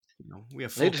we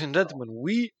have full Ladies and control. gentlemen,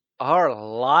 we are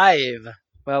live.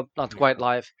 Well, not quite Yeah,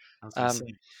 live. I was gonna Um,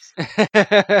 say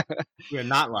we are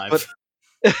not but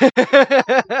live.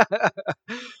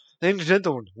 ladies and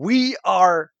gentlemen, we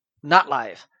are not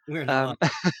live. We're not Um,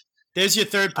 live. There's your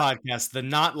third podcast, the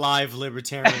Not Live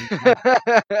Libertarian.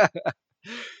 Podcast.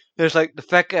 there's like the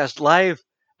Fatcast live,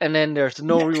 and then there's the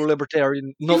No Yeah. Real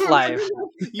Libertarian You not remember live.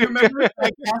 that? You remember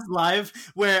Fatcast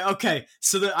Live? Where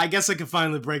so I guess I can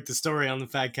finally break the story on the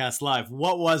Fatcast Live.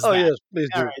 What was Oh that? yes, please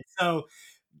All do. right, so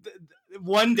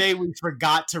one day we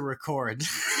forgot to record,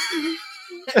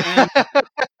 and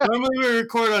normally we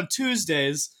record on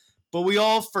Tuesdays, but we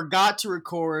all forgot to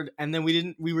record, and then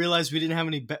we realized we didn't have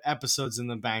any episodes in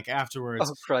the bank afterwards.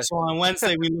 Oh Christ! So on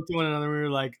Wednesday we looked at one another. We were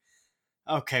like,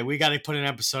 okay, we got to put an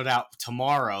episode out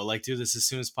tomorrow. Like, do this as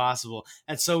soon as possible.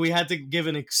 And so we had to give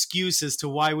an excuse as to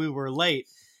why we were late,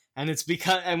 and it's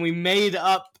because we made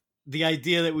up the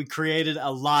idea that we created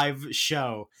a live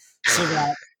show so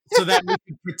that we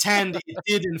could pretend it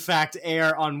did in fact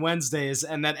air on Wednesdays,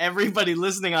 and that everybody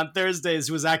listening on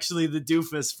Thursdays was actually the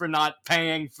doofus for not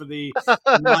paying for the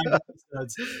live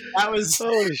episodes. That was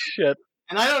Holy shit!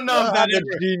 and I don't know if that That's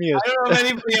genius. I don't know if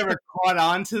anybody ever caught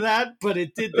on to that, but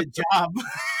it did the job.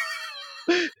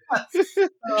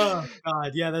 Oh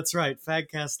God, yeah, that's right.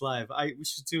 Fatcast Live. We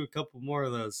should do a couple more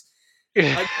of those.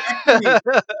 Actually,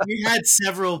 we had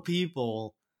several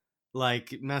people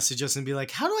like message us and be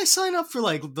like, "How do I sign up for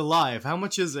like the live? How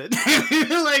much is it?"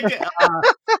 Like,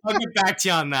 I'll get back to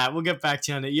you on that. We'll get back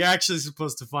to you on it. You're actually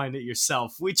supposed to find it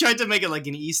yourself. We tried to make it like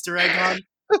an Easter egg hunt.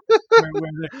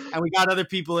 And we got other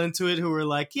people into it who were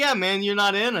like, "Yeah, man, you're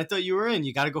not in. I thought you were in.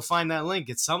 You got to go find that link.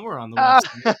 It's somewhere on the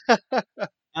website."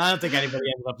 I don't think anybody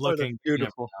ended up Oh, that's looking.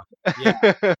 beautiful.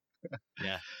 Yeah,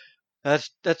 yeah, That's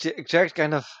the exact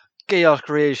kind of chaos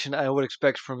creation I would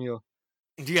expect from you.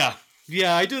 yeah,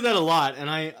 yeah. I do that a lot, and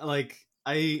I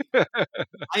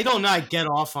don't know. I get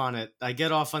off on it. I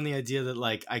get off on the idea that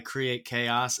like I create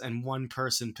chaos, and one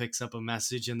person picks up a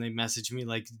message and they message me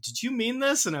like, "Did you mean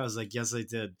this?" And I was like, "Yes, I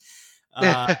did."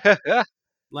 I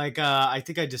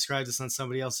think I described this on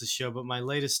somebody else's show, but my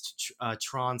latest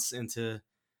trance into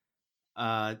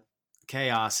uh,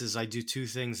 chaos is I do two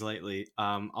things lately.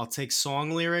 I'll take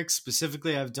song lyrics.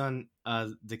 Specifically, I've done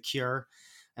The Cure,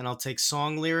 and I'll take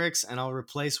song lyrics and I'll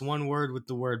replace one word with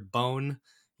the word bone.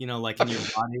 You know, like in your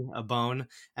body, a bone.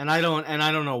 And I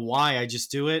don't know why. I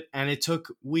just do it, and it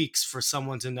took weeks for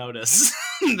someone to notice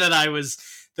that I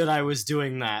was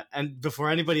doing that, and before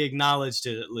anybody acknowledged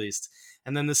it, at least.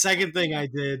 And then the second thing I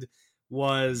did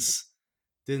was,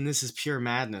 then this is pure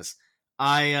madness.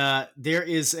 There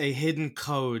is a hidden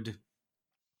code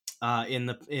in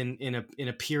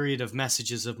a period of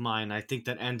messages of mine. I think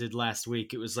that ended last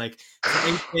week. It was like for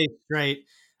 8 days straight.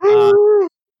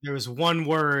 There was one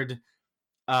word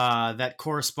that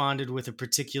corresponded with a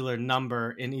particular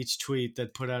number in each tweet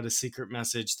that put out a secret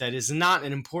message that is not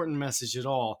an important message at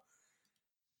all.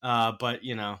 But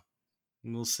you know,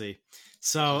 we'll see.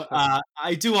 So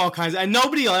I do all kinds, and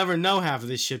nobody will ever know half of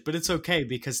this shit, but it's okay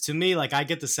because to me, like, I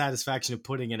get the satisfaction of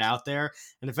putting it out there,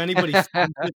 and if anybody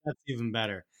finds it, that's even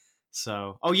better.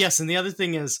 So, oh yes, and the other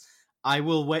thing is, I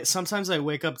will wait. Sometimes I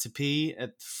wake up to pee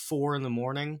at 4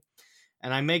 a.m,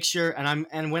 and I make sure,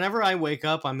 and whenever I wake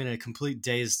up, I'm in a complete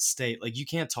dazed state. Like, you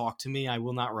can't talk to me. I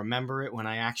will not remember it when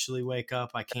I actually wake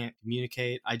up. I can't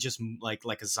communicate. I just like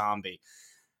a zombie.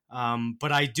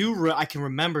 But I can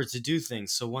remember to do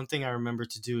things. So one thing I remember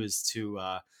to do is to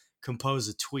compose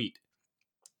a tweet.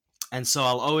 And so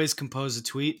I'll always compose a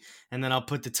tweet, and then I'll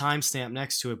put the timestamp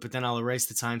next to it, but then I'll erase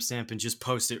the timestamp and just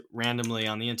post it randomly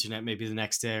on the internet, maybe the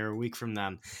next day or a week from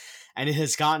then. And it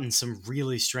has gotten some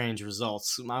really strange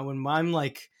results. When I'm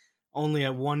like only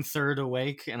at 1/3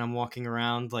 awake and I'm walking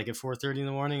around like at 4:30 in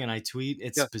the morning and I tweet,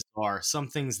 it's Yeah. bizarre. Some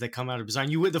things that come out are bizarre.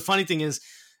 And the funny thing is,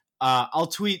 I'll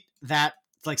tweet that,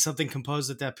 like, something composed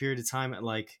at that period of time at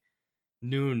like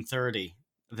 12:30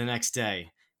 the next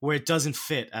day, where it doesn't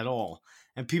fit at all,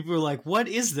 and people are like, "What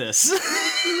is this?"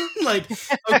 Like,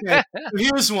 okay,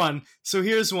 here's one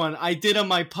I did on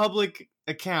my public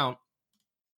account,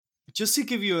 just to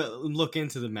give you a look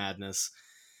into the madness.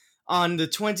 On the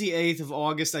 28th of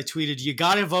August, I tweeted, "You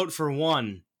gotta vote for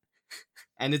one,"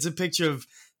 and it's a picture of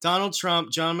Donald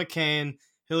Trump, John McCain,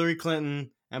 Hillary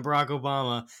Clinton, and Barack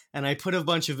Obama, and I put a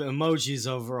bunch of emojis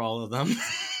over all of them.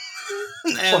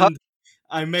 And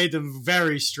I made them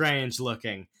very strange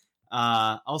looking.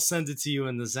 I'll send it to you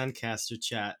in the Zencaster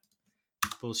chat,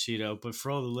 bullshito. But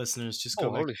for all the listeners, just go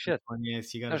Oh, back holy to shit! the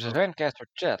 28th. You got to There's a vote. Zencaster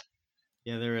chat.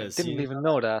 Yeah, there I is. didn't even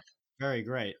know that. Very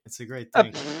great. It's a great Uh,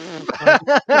 thing. Uh,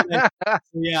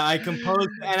 yeah, I composed,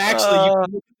 and actually, you uh,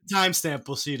 can look at the timestamp,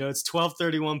 Bushido. It's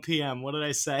 12:31 p.m. What did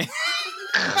I say?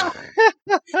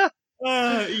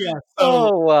 Yeah. So,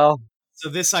 oh wow. so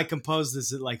this I composed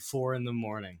this at like 4 in the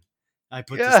morning. I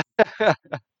put this. Yeah. Oh,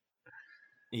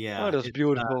 Yeah, that's it's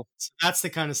beautiful. so that's the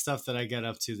kind of stuff that I get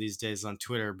up to these days on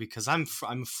Twitter because I'm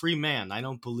a free man. I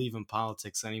don't believe in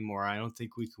politics anymore. I don't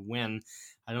think we can win.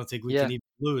 I don't think we Yeah. can even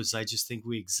lose. I just think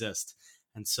we exist.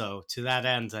 And so to that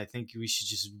end, I think we should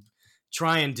just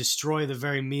try and destroy the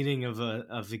very meaning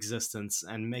of existence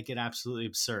and make it absolutely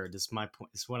absurd. Is my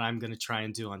point. Is what I'm going to try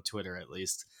and do on Twitter at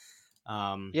least.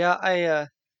 Um, Yeah, I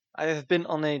have been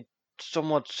on a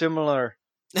somewhat similar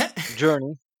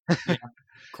journey. yeah,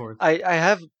 of course. I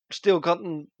have still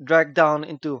gotten dragged down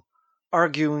into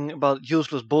arguing about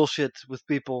useless bullshit with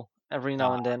people every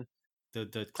now Uh, and then.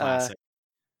 the Uh, classic.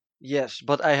 yes,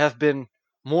 but I have been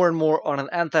more and more on an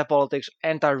anti-politics,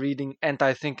 anti-reading,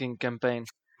 anti-thinking campaign.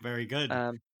 Very good.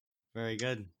 Um, Very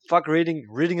good. fuck reading.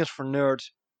 Reading is for nerds.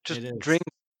 Just It is. drink,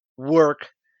 work,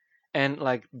 and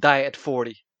like die at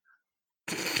 40.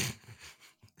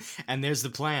 And there's the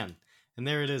plan. And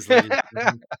there it is, ladies. And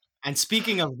gentlemen. And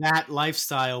speaking of that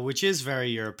lifestyle, which is very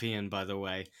European, by the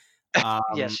way,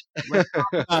 Yes. let's talk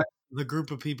about the group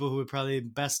of people who would probably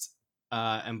best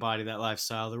embody that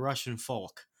lifestyle, the Russian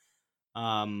folk.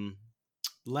 Um,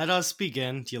 let us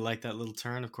begin. Do you like that little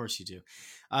turn? Of course you do.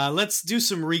 Let's do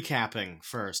some recapping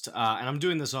first. And I'm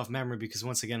doing this off memory because,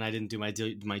 once again, I didn't do my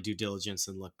due diligence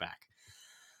and look back.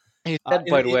 He said,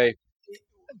 In, by the way,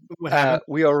 what happened?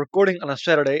 we are recording on a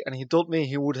Saturday, and he told me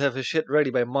he would have his shit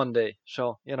ready by Monday.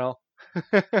 So, you know.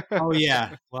 Oh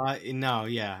yeah. Well, no,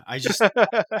 yeah. I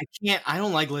can't. I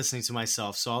don't like listening to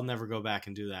myself, so I'll never go back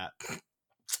and do that.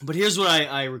 But here's what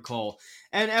I recall.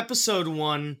 And episode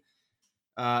one,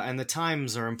 and the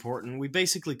times are important. We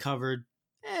basically covered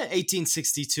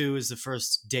 1862 is the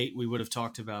first date we would have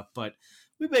talked about, but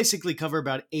we basically cover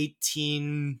about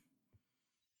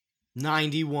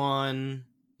 1891,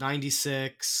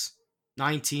 96,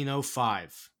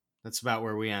 1905. That's about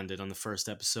where we ended on the first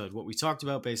episode. What we talked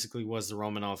about basically was the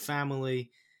Romanov family.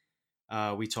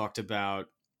 We talked about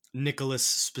Nicholas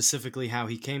specifically, how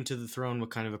he came to the throne,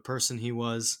 what kind of a person he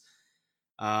was.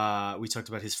 We talked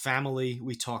about his family.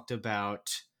 We talked about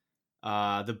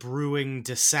the brewing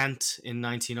descent in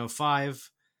 1905.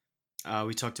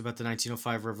 We talked about the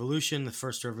 1905 revolution, the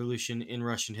first revolution in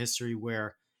Russian history,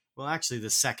 where, well, actually the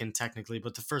second technically,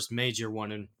 but the first major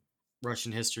one in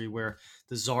Russian history, where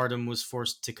the Tsardom was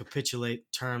forced to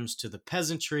capitulate terms to the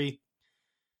peasantry.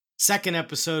 Second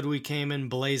episode, we came in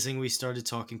blazing. We started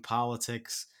talking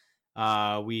politics.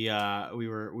 We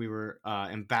were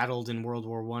embattled in World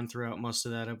War One throughout most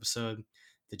of that episode.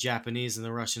 The Japanese and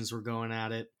the Russians were going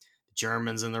at it. The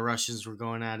Germans and the Russians were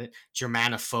going at it.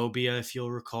 Germanophobia, if you'll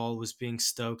recall, was being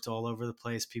stoked all over the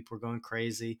place. People were going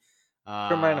crazy. Uh,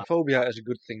 Germanophobia is a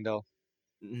good thing, though.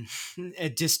 a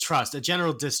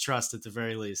general distrust at the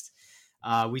very least.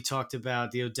 We talked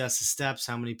about the Odessa Steppes,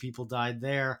 how many people died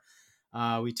there.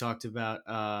 We talked about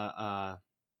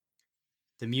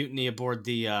the mutiny aboard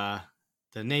the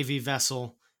Navy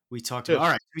vessel. We talked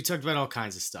about Yes. we talked about all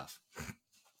kinds of stuff.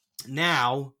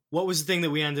 Now, what was the thing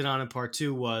that we ended on in part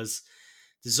two was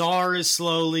the Tsar is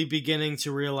slowly beginning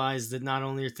to realize that not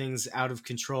only are things out of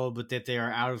control, but that they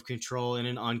are out of control in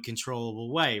an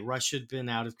uncontrollable way. Russia had been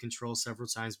out of control several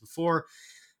times before.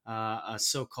 A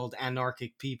so-called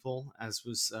anarchic people, as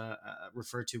was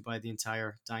referred to by the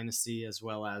entire dynasty, as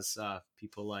well as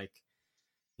people like,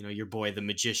 your boy, the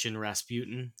magician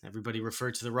Rasputin. Everybody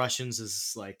referred to the Russians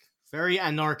as like very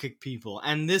anarchic people.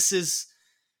 And this is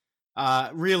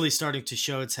really starting to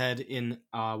show its head in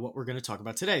what we're going to talk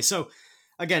about today. So,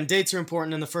 again, dates are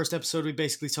important. In the first episode, we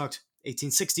basically talked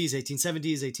 1860s,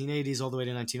 1870s, 1880s, all the way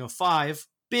to 1905.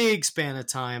 Big span of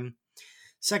time.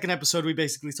 Second episode, we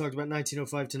basically talked about 1905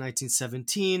 to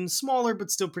 1917. Smaller, but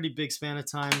still pretty big span of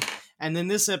time. And then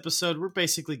this episode, we're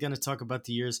basically going to talk about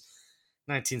the years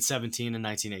 1917 and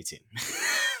 1918.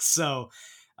 So,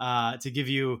 to give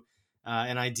you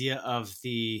an idea of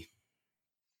the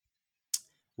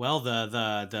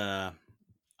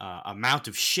amount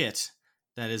of shit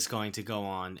that is going to go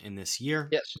on in this year.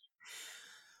 Yes.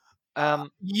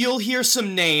 You'll hear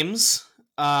some names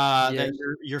Yes. that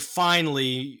you're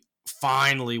finally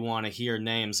want to hear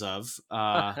names of.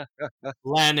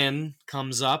 Lenin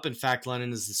comes up. In fact,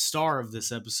 Lenin is the star of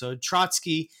this episode.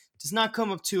 Trotsky does not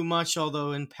come up too much,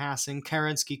 although in passing.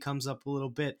 Kerensky comes up a little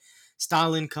bit.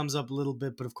 Stalin comes up a little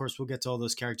bit, but of course we'll get to all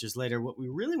those characters later. What we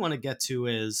really want to get to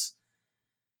is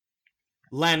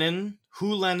Lenin,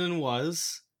 who Lenin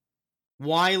was,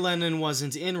 why Lenin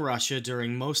wasn't in Russia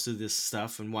during most of this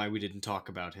stuff and why we didn't talk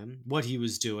about him, what he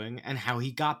was doing, and how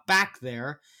he got back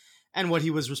there, and what he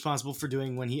was responsible for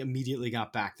doing when he immediately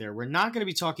got back there. We're not going to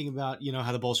be talking about,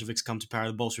 how the Bolsheviks come to power,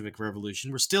 the Bolshevik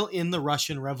Revolution. We're still in the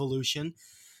Russian Revolution,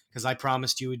 because I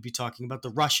promised you we'd be talking about the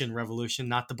Russian Revolution,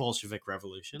 not the Bolshevik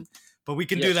Revolution. But we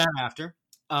can do that after,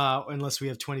 unless we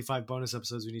have 25 bonus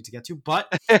episodes we need to get to.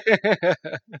 But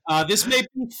this may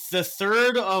be the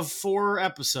third of 4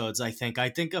 episodes, I think. I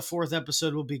think a 4th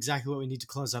episode will be exactly what we need to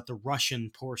close out the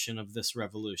Russian portion of this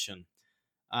revolution.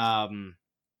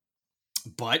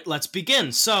 But let's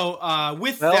begin. So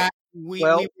with Well, that,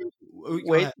 well,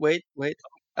 wait. wait.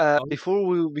 Oh, Before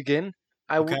we begin,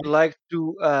 I okay. would like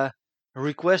to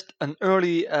request an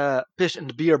early piss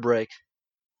and beer break.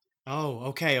 Oh,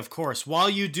 okay, of course. While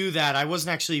you do that, I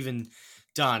wasn't actually even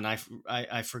done.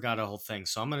 I forgot a whole thing.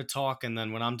 So I'm going to talk, and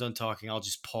then when I'm done talking, I'll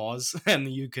just pause,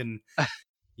 and you can All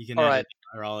edit right. it,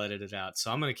 or I'll edit it out.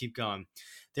 So I'm going to keep going.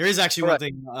 There is actually All one right.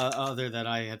 thing other that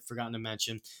I had forgotten to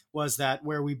mention, was that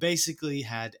where we basically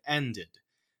had ended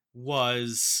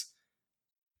was,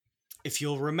 if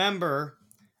you'll remember,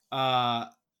 uh,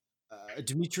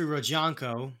 Dmitry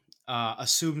Rodyanko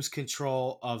assumes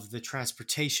control of the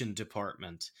transportation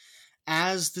department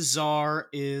as the Tsar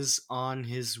is on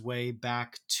his way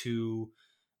back to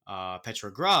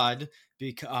Petrograd,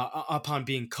 upon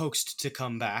being coaxed to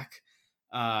come back.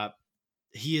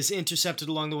 He is intercepted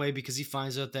along the way because he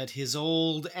finds out that his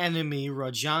old enemy,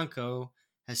 Rodyanko,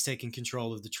 has taken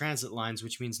control of the transit lines,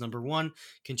 which means, number 1,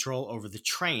 control over the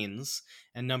trains,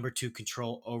 and number 2,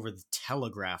 control over the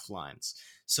telegraph lines.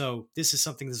 So this is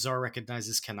something the Tsar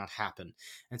recognizes cannot happen.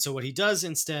 And so what he does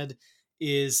instead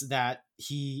is that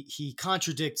he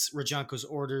contradicts Rodyanko's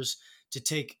orders to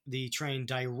take the train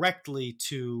directly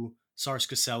to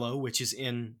Tsarskoye Selo, which is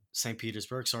in St.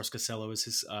 Petersburg. Tsarskoye Selo is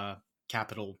his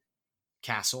capital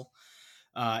castle.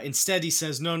 Instead, he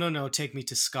says, no, take me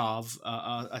to Pskov,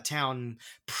 a town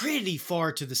pretty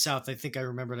far to the south. I think I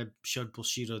remembered I showed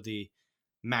Bushido the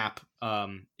map.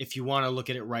 If you want to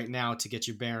look at it right now to get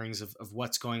your bearings of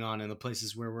what's going on in the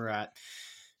places where we're at,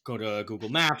 go to Google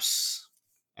Maps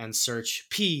and search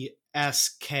PSKOV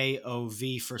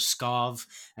for Pskov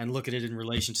and look at it in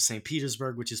relation to St.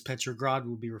 Petersburg, which is Petrograd,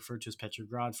 will be referred to as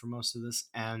Petrograd for most of this,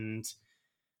 and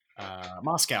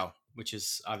Moscow, which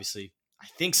is obviously, I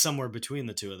think, somewhere between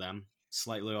the two of them,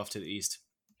 slightly off to the east,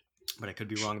 but I could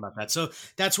be wrong about that. So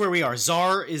that's where we are.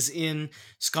 Tsar is in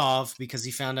Pskov because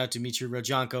he found out Dmitry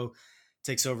Rodyanko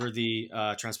takes over the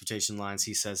transportation lines.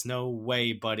 He says, no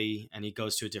way, buddy, and he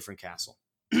goes to a different castle.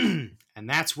 And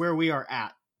that's where we are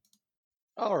at.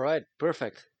 All right.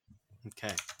 Perfect. Okay.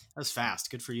 That was fast.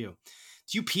 Good for you.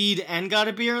 You peed and got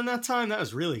a beer in that time? That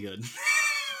was really good.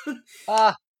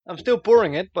 I'm still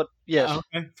pouring it, but yes.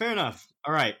 Okay, fair enough.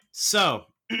 All right, so,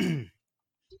 and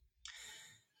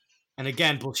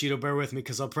again, Bushido, bear with me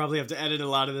because I'll probably have to edit a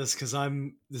lot of this because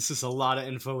this is a lot of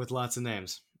info with lots of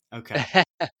names. Okay,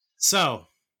 so,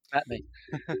 At me.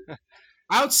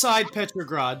 outside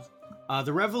Petrograd,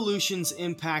 the revolution's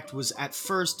impact was at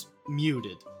first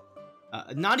muted.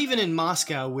 Not even in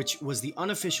Moscow, which was the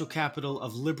unofficial capital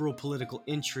of liberal political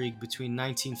intrigue between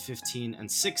 1915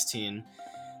 and 16.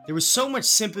 There was so much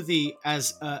sympathy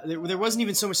as there wasn't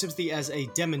even so much sympathy as a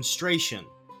demonstration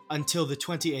until the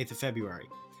 28th of February.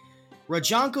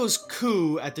 Rodyanko's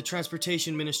coup at the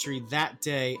Transportation Ministry that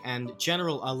day and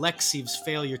General Alexiev's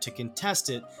failure to contest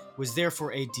it was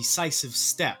therefore a decisive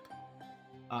step.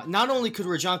 Not only could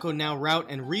Rodyanko now route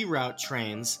and reroute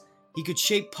trains, he could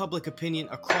shape public opinion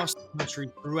across the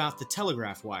country throughout the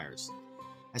telegraph wires.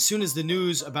 As soon as the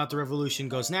news about the revolution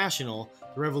goes national,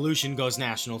 the revolution goes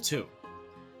national too.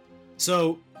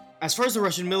 So, as far as the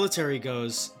Russian military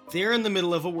goes, they're in the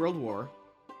middle of a world war,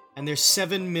 and there's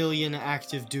 7 million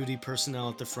active duty personnel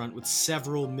at the front with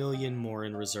several million more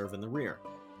in reserve in the rear.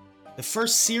 The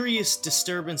first serious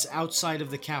disturbance outside of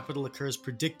the capital occurs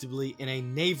predictably in a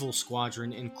naval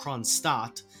squadron in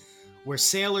Kronstadt, where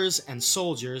sailors and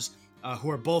soldiers,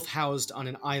 who are both housed on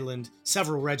an island,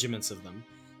 several regiments of them,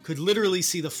 could literally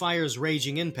see the fires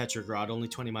raging in Petrograd only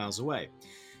 20 miles away.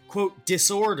 Quote,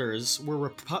 disorders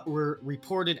were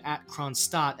reported at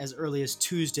Kronstadt as early as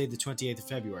Tuesday, the 28th of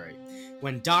February,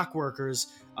 when dock workers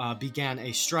began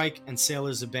a strike and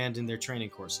sailors abandoned their training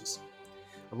courses.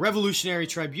 A revolutionary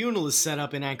tribunal is set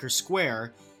up in Anchor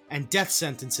Square, and death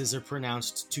sentences are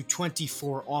pronounced to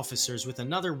 24 officers, with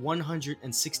another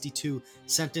 162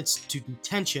 sentenced to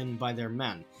detention by their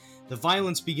men. The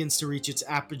violence begins to reach its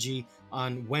apogee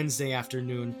on Wednesday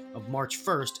afternoon of March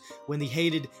 1st, when the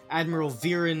hated Admiral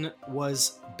Virin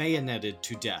was bayoneted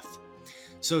to death.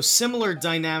 So similar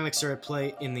dynamics are at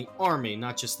play in the army,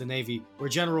 not just the navy, where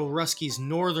General Ruski's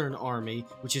Northern Army,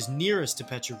 which is nearest to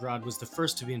Petrograd, was the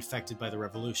first to be infected by the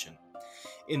revolution.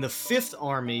 In the Fifth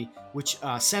Army, which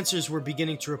censors were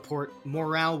beginning to report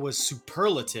morale was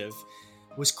superlative,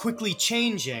 was quickly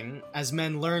changing as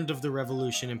men learned of the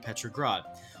revolution in Petrograd.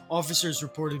 Officers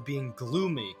reported being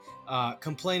gloomy,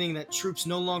 complaining that troops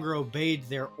no longer obeyed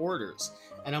their orders.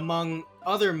 And among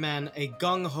other men, a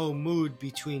gung-ho mood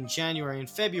between January and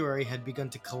February had begun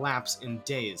to collapse in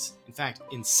days. In fact,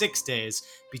 in 6 days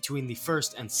between the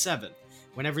 1st and 7th,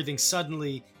 when everything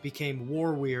suddenly became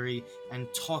war-weary and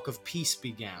talk of peace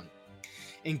began.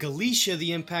 In Galicia,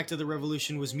 the impact of the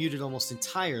revolution was muted almost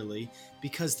entirely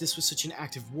because this was such an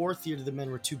active war theater the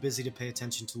men were too busy to pay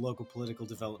attention to local political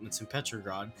developments in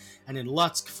Petrograd. And in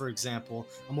Lutsk, for example,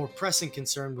 a more pressing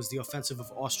concern was the offensive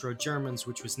of Austro-Germans,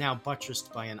 which was now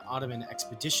buttressed by an Ottoman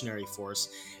expeditionary force,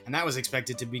 and that was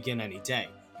expected to begin any day,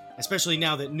 especially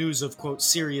now that news of, quote,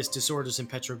 serious disorders in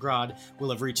Petrograd will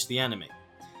have reached the enemy.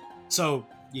 So,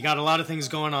 you got a lot of things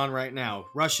going on right now.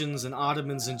 Russians and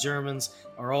Ottomans and Germans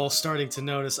are all starting to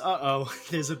notice,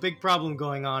 there's a big problem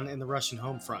going on in the Russian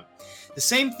home front. The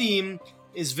same theme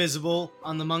is visible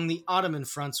among the Ottoman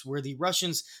fronts, where the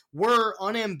Russians were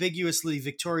unambiguously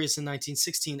victorious in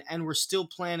 1916 and were still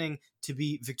planning to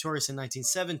be victorious in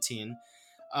 1917.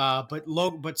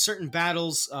 But certain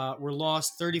battles were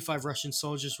lost. 35 Russian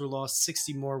soldiers were lost.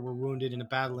 60 more were wounded in a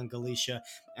battle in Galicia,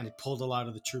 and it pulled a lot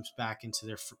of the troops back into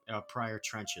their prior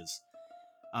trenches.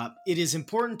 It is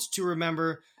important to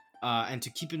remember and to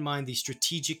keep in mind the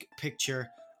strategic picture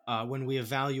when we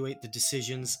evaluate the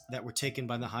decisions that were taken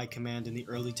by the High Command in the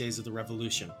early days of the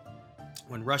revolution,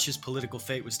 when Russia's political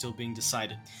fate was still being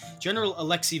decided. General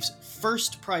Alexiev's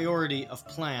first priority of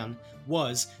plan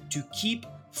was to keep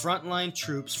frontline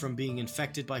troops from being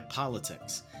infected by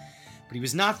politics. But he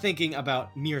was not thinking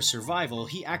about mere survival.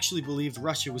 He actually believed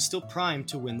Russia was still primed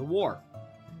to win the war.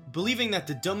 Believing that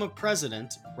the Duma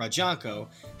president, Rodyanko,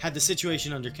 had the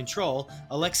situation under control,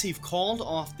 Alexiev called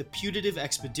off the putative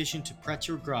expedition to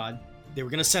Petrograd. They were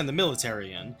going to send the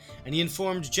military in, and he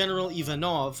informed General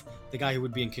Ivanov, the guy who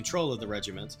would be in control of the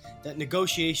regiment, that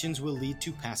negotiations will lead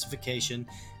to pacification,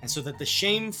 and so that the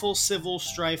shameful civil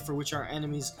strife for which our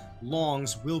enemies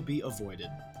longs will be avoided.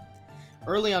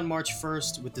 Early on March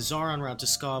 1st, with the Tsar en route to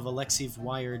Pskov, Alexiev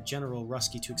wired General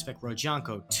Ruski to expect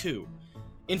Rodyanko too.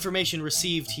 Information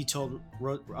received, he told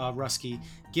Ruski,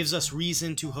 gives us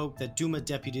reason to hope that Duma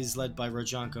deputies led by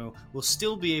Rodyanko will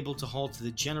still be able to halt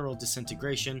the general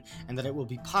disintegration and that it will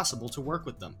be possible to work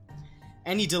with them.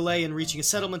 Any delay in reaching a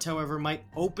settlement, however, might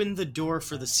open the door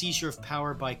for the seizure of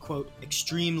power by, quote,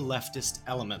 extreme leftist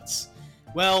elements.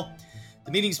 Well,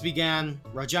 the meetings began,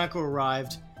 Rodyanko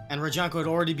arrived, and Rodyanko had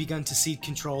already begun to cede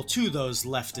control to those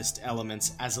leftist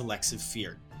elements, as Alexiev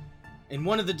feared. In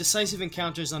one of the decisive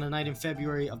encounters on a night in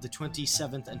February of the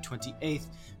 27th and 28th,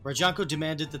 Rodyanko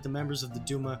demanded that the members of the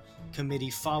Duma committee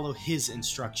follow his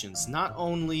instructions, not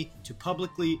only to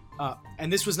publicly,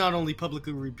 and this was not only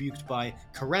publicly rebuked by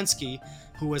Kerensky,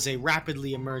 who was a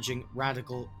rapidly emerging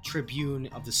radical tribune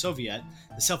of the Soviet,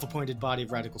 the self-appointed body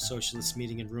of radical socialists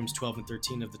meeting in rooms 12 and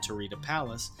 13 of the Taurida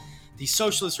Palace. The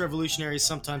socialist revolutionaries,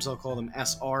 sometimes I'll call them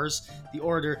SRs, the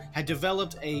order, had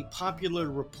developed a popular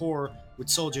rapport with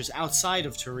soldiers outside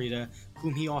of Taurida,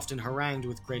 whom he often harangued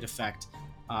with great effect.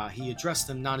 He addressed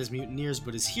them not as mutineers,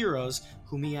 but as heroes,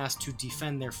 whom he asked to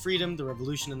defend their freedom, the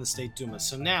revolution, and the State Duma.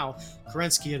 So now,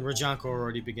 Kerensky and Rodyanko are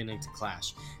already beginning to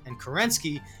clash. And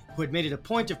Kerensky, who had made it a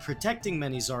point of protecting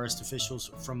many Tsarist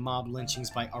officials from mob lynchings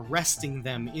by arresting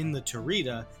them in the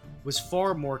Taurida, was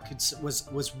far more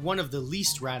was one of the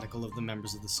least radical of the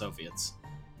members of the Soviets.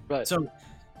 Right. So,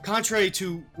 contrary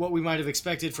to what we might have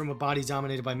expected from a body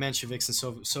dominated by Mensheviks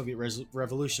and Soviet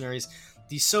revolutionaries,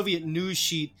 the Soviet news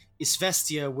sheet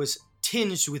Izvestia was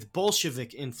tinged with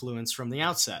Bolshevik influence from the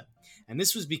outset. And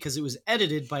this was because it was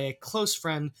edited by a close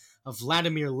friend of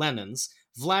Vladimir Lenin's,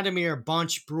 Vladimir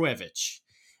Bonch-Bruevich.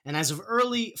 And as of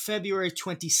early February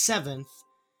 27th,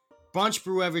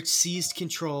 Bonch-Bruevich seized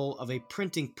control of a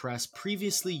printing press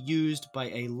previously used by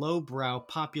a lowbrow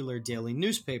popular daily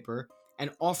newspaper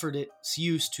and offered its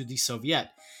use to the Soviet.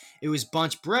 It was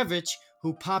Bonch-Bruevich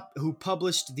who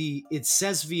published the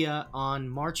Izvestia on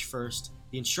March 1st,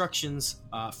 the instructions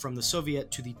from the Soviet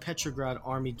to the Petrograd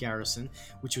army garrison,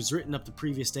 which was written up the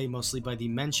previous day mostly by the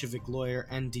Menshevik lawyer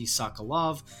N.D.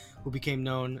 Sokolov, who became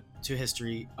known to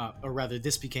history,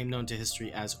 this became known to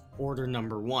history as Order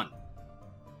Number 1.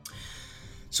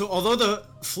 So, although the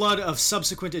flood of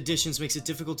subsequent editions makes it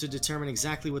difficult to determine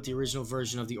exactly what the original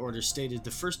version of the order stated, the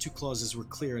first two clauses were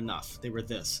clear enough. They were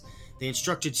this: they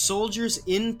instructed soldiers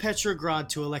in Petrograd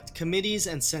to elect committees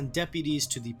and send deputies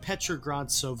to the Petrograd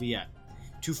Soviet.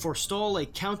 To forestall a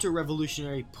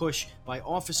counter-revolutionary push by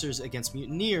officers against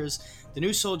mutineers, the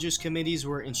new soldiers' committees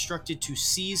were instructed to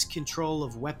seize control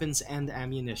of weapons and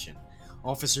ammunition.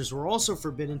 Officers were also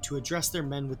forbidden to address their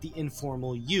men with the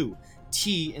informal you,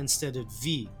 T instead of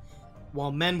V,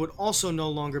 while men would also no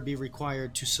longer be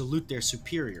required to salute their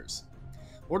superiors.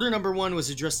 Order number 1 was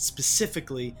addressed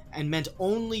specifically and meant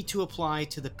only to apply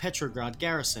to the Petrograd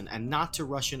garrison and not to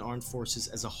Russian armed forces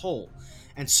as a whole,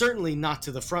 and certainly not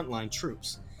to the frontline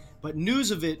troops. But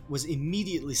news of it was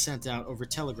immediately sent out over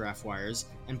telegraph wires,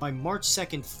 and by March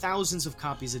 2nd, thousands of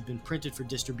copies had been printed for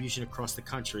distribution across the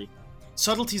country.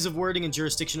 Subtleties of wording and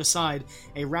jurisdiction aside,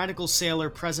 a radical sailor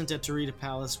present at Taurida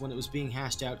Palace when it was being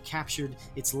hashed out captured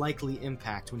its likely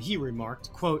impact when he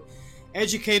remarked, quote,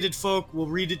 "Educated folk will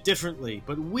read it differently,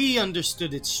 but we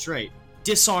understood it straight.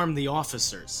 Disarm the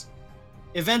officers."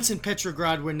 Events in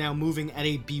Petrograd were now moving at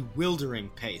a bewildering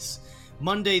pace.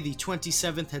 Monday, the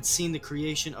 27th, had seen the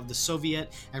creation of the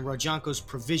Soviet and Rodyanko's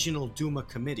Provisional Duma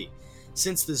Committee.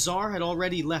 Since the Tsar had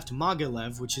already left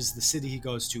Mogilev, which is the city he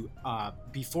goes to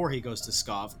before he goes to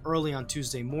Pskov, early on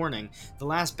Tuesday morning, the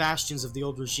last bastions of the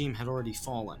old regime had already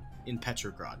fallen in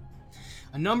Petrograd.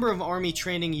 A number of army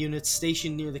training units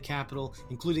stationed near the capital,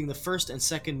 including the 1st and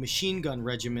 2nd Machine Gun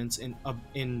Regiments in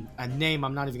a name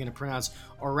I'm not even going to pronounce,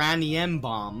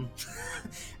 Oranienbaum,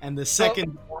 and the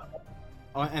second...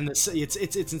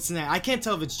 it's I can't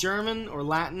tell if it's German or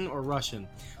Latin or Russian.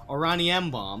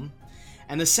 Oranienbaum,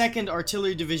 and the 2nd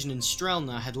Artillery Division in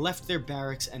Strelna had left their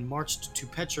barracks and marched to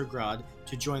Petrograd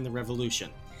to join the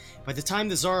revolution. By the time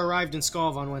the Tsar arrived in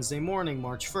Pskov on Wednesday morning,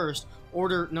 March 1st,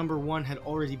 Order Number 1 had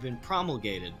already been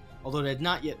promulgated, although it had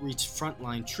not yet reached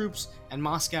frontline troops, and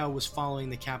Moscow was following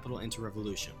the capital into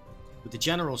revolution, with the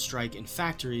general strike in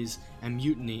factories and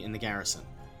mutiny in the garrison.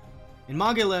 In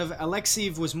Mogilev,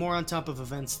 Alexeyev was more on top of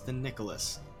events than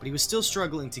Nicholas, but he was still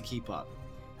struggling to keep up.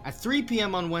 At 3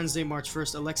 p.m. on Wednesday, March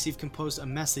 1st, Alexeyev composed a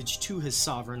message to his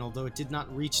sovereign, although it did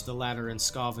not reach the latter in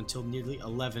Pskov until nearly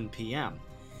 11 p.m.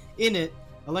 In it,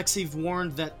 Alexeyev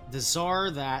warned the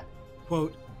Tsar that,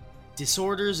 quote,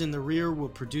 "disorders in the rear will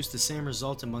produce the same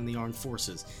result among the armed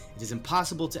forces. It is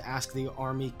impossible to ask the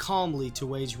army calmly to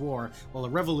wage war while a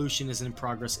revolution is in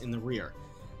progress in the rear.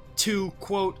 To,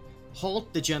 quote,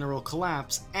 halt the general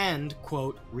collapse and,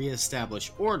 quote,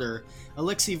 re-establish order,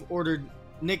 Alexeyev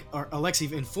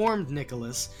informed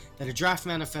Nicholas that a draft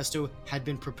manifesto had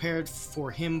been prepared for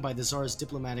him by the Tsar's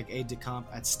diplomatic aide-de-camp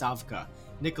at Stavka,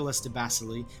 Nicholas de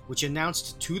Basily, which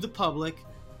announced to the public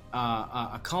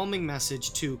a calming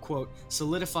message to, quote,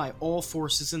 solidify all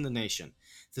forces in the nation.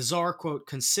 The Tsar, quote,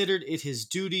 considered it his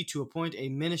duty to appoint a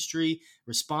ministry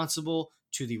responsible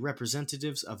to the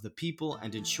representatives of the people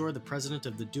and ensure the president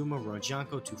of the Duma,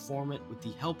 Rodyanko, to form it with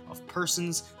the help of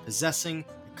persons possessing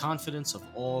the confidence of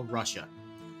all Russia.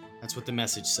 That's what the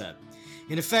message said.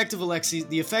 The effect of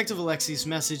Alexei's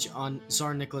message on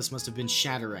Tsar Nicholas must have been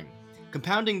shattering.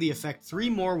 Compounding the effect, 3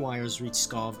 more wires reached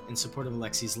Pskov in support of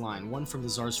Alexei's line, one from the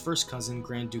Tsar's first cousin,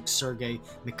 Grand Duke Sergei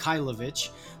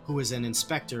Mikhailovich, who was an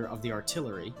inspector of the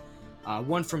artillery,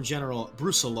 one from General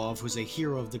Brusilov, who was a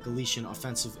hero of the Galician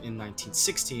offensive in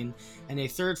 1916, and a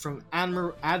third from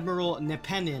Admiral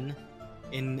Nepenin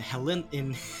in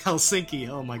Helsinki.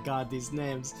 Oh my god, these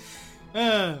names.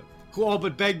 Who all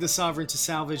but begged the sovereign to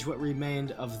salvage what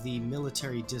remained of the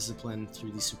military discipline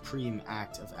through the supreme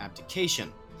act of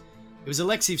abdication. It was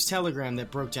Alexeyev's telegram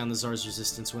that broke down the Tsar's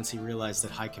resistance once he realized that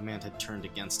High Command had turned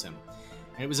against him.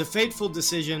 And it was a fateful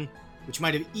decision which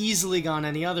might have easily gone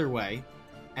any other way,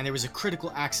 and there was a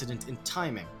critical accident in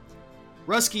timing.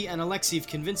 Ruski and Alexeyev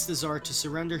convinced the Tsar to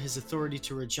surrender his authority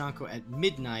to Rodyanko at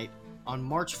midnight on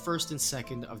March 1st and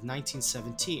 2nd of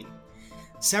 1917.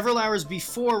 Several hours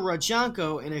before,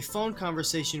 Rodyanko, in a phone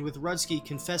conversation with Ruski,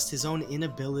 confessed his own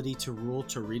inability to rule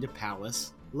Taurida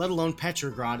Palace, let alone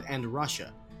Petrograd and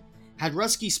Russia. Had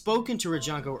Ruski spoken to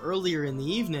Rodyanko earlier in the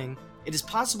evening, it is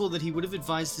possible that he would have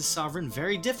advised his sovereign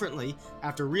very differently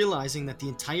after realizing that the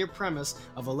entire premise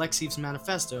of Alexeyev's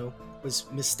manifesto was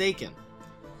mistaken.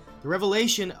 The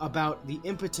revelation about the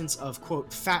impotence of,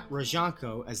 quote, fat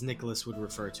Rodyanko, as Nicholas would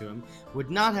refer to him,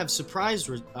 would not have surprised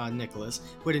Nicholas,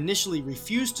 who had initially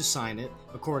refused to sign it,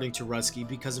 according to Ruski,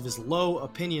 because of his low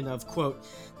opinion of, quote,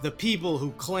 the people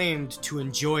who claimed to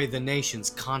enjoy the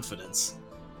nation's confidence.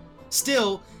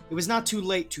 Still, it was not too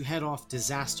late to head off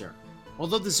disaster.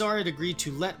 Although the Tsar had agreed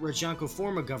to let Rodyanko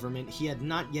form a government, he had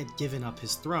not yet given up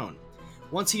his throne.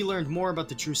 Once he learned more about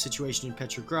the true situation in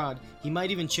Petrograd, he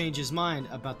might even change his mind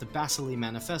about the Vasily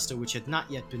Manifesto, which had not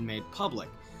yet been made public.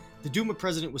 The Duma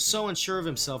president was so unsure of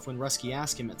himself when Ruski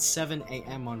asked him at 7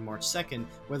 a.m. on March 2nd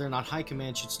whether or not High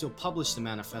Command should still publish the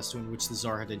manifesto in which the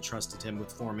Tsar had entrusted him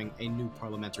with forming a new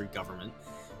parliamentary government.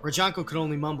 Rodyanko could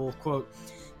only mumble, quote,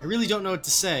 "I really don't know what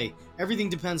to say. Everything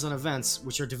depends on events,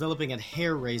 which are developing at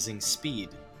hair-raising speed."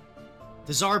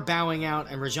 The Tsar bowing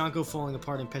out and Rodyanko falling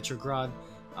apart in Petrograd,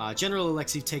 General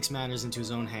Alexeyev takes matters into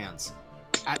his own hands.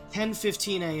 At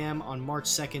 10:15 a.m. on March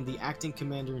 2nd, the acting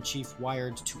commander-in-chief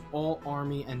wired to all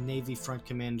Army and Navy front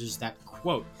commanders that,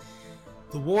 quote,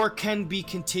 "The war can be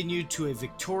continued to a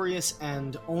victorious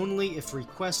end only if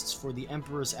requests for the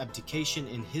Emperor's abdication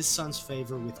in his son's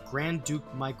favor with Grand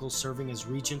Duke Michael serving as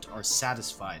regent are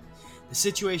satisfied. The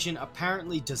situation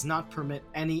apparently does not permit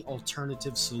any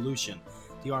alternative solution.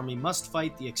 The army must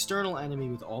fight the external enemy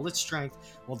with all its strength,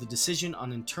 while the decision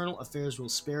on internal affairs will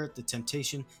spare it the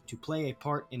temptation to play a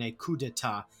part in a coup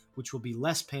d'etat, which will be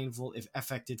less painful if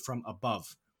effected from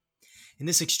above." In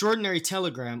this extraordinary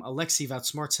telegram, Alexeyev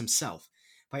outsmarts himself.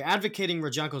 By advocating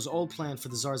Rodyanko's old plan for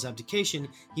the Tsar's abdication,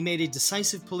 he made a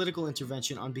decisive political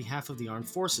intervention on behalf of the armed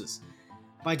forces.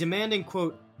 By demanding,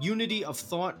 quote, "unity of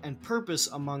thought and purpose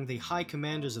among the high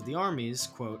commanders of the armies,"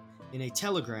 quote, in a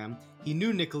telegram he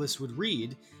knew Nicholas would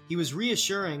read, he was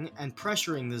reassuring and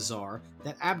pressuring the Tsar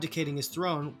that abdicating his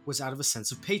throne was out of a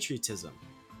sense of patriotism,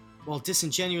 while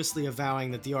disingenuously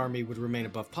avowing that the army would remain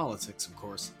above politics, of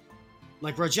course.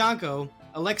 Like Rodyanko,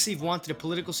 Alexeyev wanted a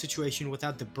political situation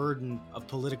without the burden of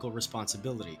political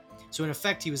responsibility. So in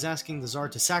effect, he was asking the Tsar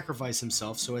to sacrifice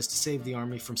himself so as to save the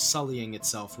army from sullying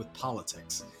itself with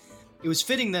politics. It was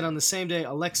fitting that on the same day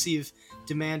Alexeyev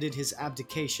demanded his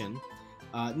abdication,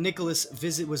 Nicholas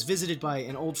was visited by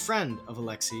an old friend of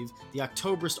Alexeyev, the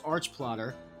Octobrist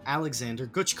arch-plotter Alexander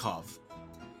Guchkov.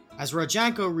 As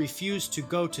Rodyanko refused to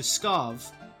go to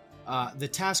Pskov, the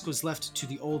task was left to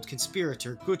the old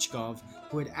conspirator Guchkov,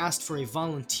 who had asked for a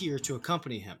volunteer to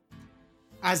accompany him.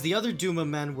 As the other Duma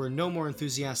men were no more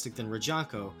enthusiastic than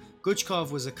Rodyanko,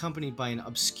 Guchkov was accompanied by an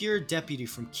obscure deputy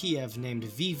from Kiev named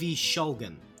V.V.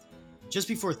 Shulgin. Just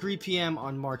before 3 p.m.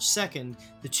 on March 2nd,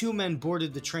 the two men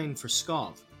boarded the train for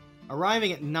Pskov.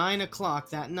 Arriving at 9 o'clock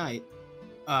that night,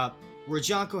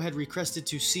 Rodyanko had requested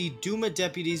to see Duma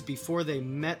deputies before they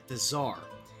met the Tsar.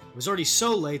 It was already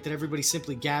so late that everybody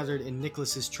simply gathered in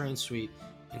Nicholas's train suite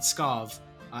in Pskov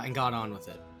and got on with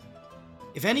it.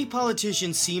 If any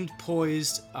politician seemed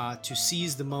poised to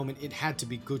seize the moment, it had to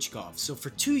be Guchkov. So for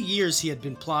 2 years he had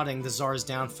been plotting the Tsar's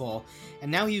downfall,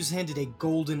 and now he was handed a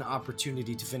golden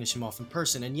opportunity to finish him off in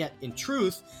person. And yet, in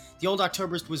truth, the old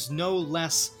Octobrist was no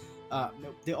less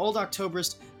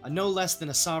than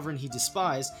a sovereign he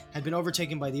despised, had been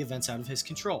overtaken by the events out of his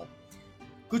control.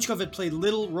 Guchkov had played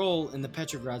little role in the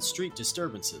Petrograd street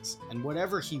disturbances, and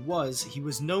whatever he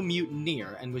was no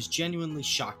mutineer and was genuinely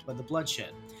shocked by the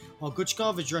bloodshed. While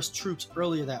Guchkov addressed troops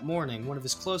earlier that morning, one of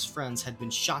his close friends had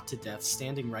been shot to death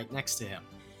standing right next to him.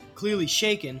 Clearly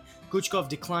shaken, Guchkov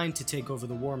declined to take over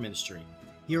the war ministry.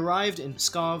 He arrived in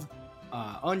Pskov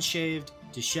unshaved,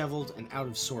 disheveled, and out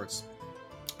of sorts,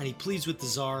 and he pleads with the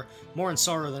Tsar, more in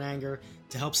sorrow than anger,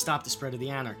 to help stop the spread of the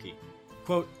anarchy.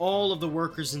 Quote, "All of the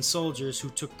workers and soldiers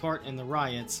who took part in the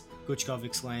riots," Guchkov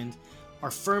exclaimed,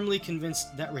 "are firmly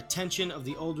convinced that retention of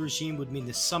the old regime would mean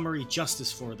the summary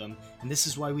justice for them, and this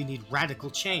is why we need radical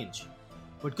change."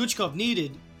 What Guchkov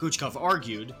needed, Guchkov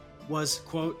argued, was,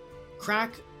 quote,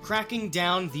 cracking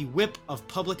down the whip of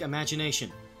public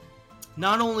imagination.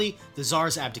 Not only the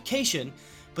Tsar's abdication,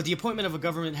 but the appointment of a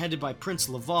government headed by Prince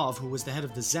Lvov, who was the head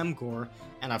of the Zemgor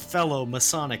and a fellow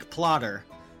Masonic plotter,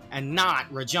 and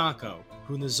not Rodyanko,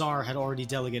 whom the Tsar had already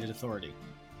delegated authority.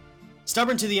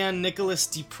 Stubborn to the end, Nicholas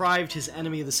deprived his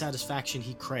enemy of the satisfaction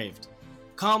he craved.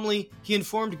 Calmly, he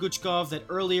informed Guchkov that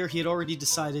earlier he had already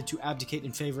decided to abdicate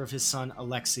in favor of his son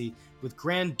Alexei, with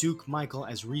Grand Duke Michael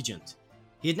as regent.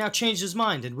 He had now changed his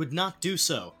mind and would not do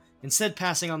so, instead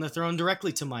passing on the throne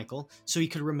directly to Michael so he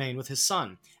could remain with his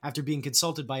son, after being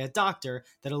consulted by a doctor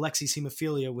that Alexei's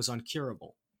hemophilia was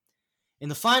uncurable. In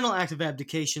the final act of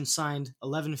abdication, signed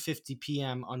 11:50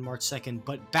 p.m. on March 2nd,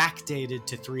 but backdated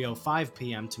to 3:05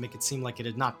 p.m. to make it seem like it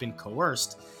had not been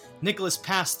coerced, Nicholas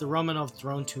passed the Romanov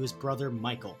throne to his brother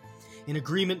Michael, in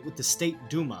agreement with the State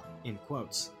Duma, in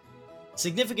quotes.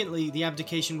 Significantly, the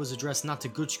abdication was addressed not to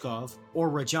Guchkov or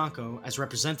Rodyanko as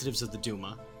representatives of the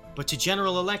Duma, but to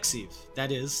General Alexeyev,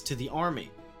 that is, to the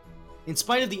army. In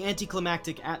spite of the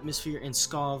anticlimactic atmosphere in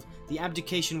Pskov, the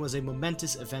abdication was a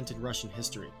momentous event in Russian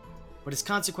history, but its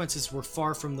consequences were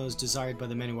far from those desired by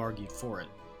the men who argued for it.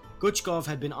 Guchkov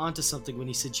had been onto something when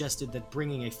he suggested that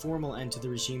bringing a formal end to the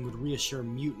regime would reassure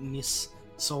mutinous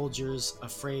soldiers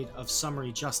afraid of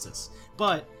summary justice.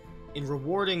 But in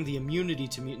rewarding the immunity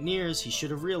to mutineers, he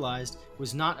should have realized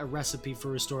was not a recipe for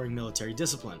restoring military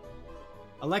discipline.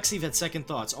 Alexeyev had second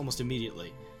thoughts almost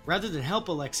immediately. Rather than help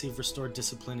Alexeyev restore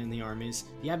discipline in the armies,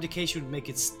 the abdication would make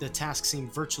the task seem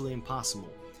virtually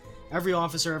impossible. Every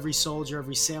officer, every soldier,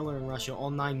 every sailor in Russia, all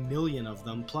 9 million of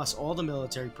them, plus all the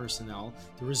military personnel,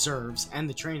 the reserves, and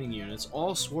the training units,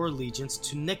 all swore allegiance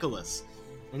to Nicholas.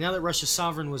 And now that Russia's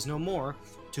sovereign was no more,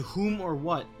 to whom or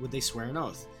what would they swear an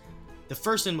oath? The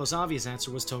first and most obvious answer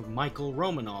was to Michael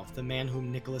Romanov, the man whom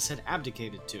Nicholas had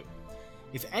abdicated to.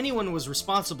 If anyone was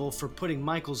responsible for putting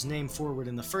Michael's name forward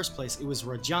in the first place, it was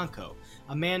Rodyanko,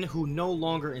 a man who no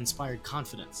longer inspired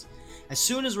confidence. As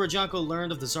soon as Rodyanko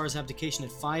learned of the Tsar's abdication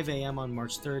at 5 a.m. on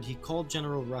March 3rd, he called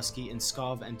General Russky in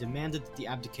Pskov and demanded that the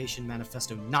abdication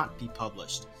manifesto not be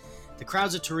published. The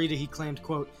crowds at Taurida, he claimed,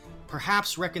 quote,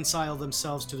 perhaps reconcile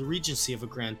themselves to the regency of a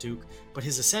Grand Duke, but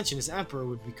his ascension as emperor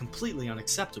would be completely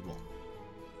unacceptable.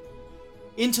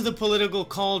 Into the political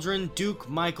cauldron, Duke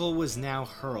Michael was now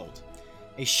hurled.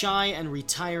 A shy and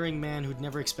retiring man who'd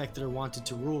never expected or wanted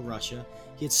to rule Russia,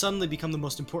 he had suddenly become the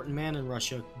most important man in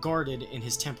Russia, guarded in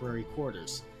his temporary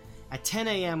quarters. At 10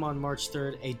 a.m. on March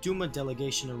 3rd, a Duma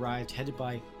delegation arrived headed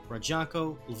by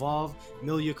Rodyanko, Lvov,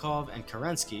 Milyukov, and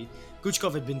Kerensky.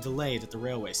 Guchkov had been delayed at the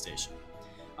railway station.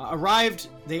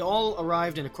 They all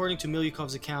arrived, and according to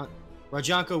Milyukov's account,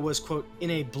 Rodyanko was, quote, in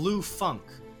a blue funk,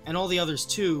 and all the others,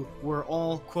 too, were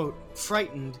all, quote,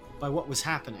 frightened by what was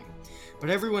happening. But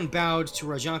everyone bowed to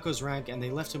Rodyanko's rank, and they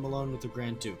left him alone with the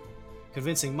Grand Duke.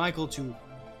 Convincing Michael to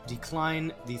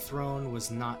decline the throne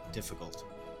was not difficult.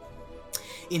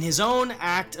 In his own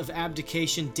act of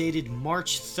abdication dated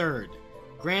March 3rd,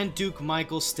 Grand Duke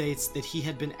Michael states that he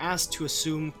had been asked to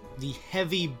assume the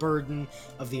heavy burden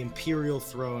of the imperial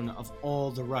throne of all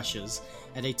the Russias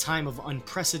at a time of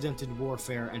unprecedented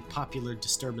warfare and popular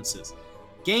disturbances.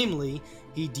 Gamely,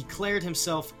 he declared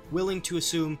himself willing to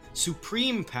assume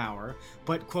supreme power,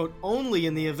 but, quote, only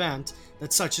in the event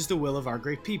that such is the will of our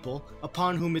great people,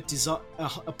 upon whom it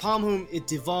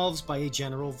devolves by a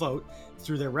general vote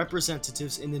through their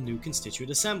representatives in the new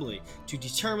Constituent Assembly, to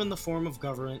determine the form of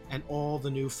government and all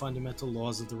the new fundamental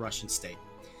laws of the Russian state.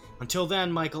 Until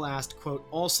then, Michael asked, quote,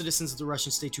 all citizens of the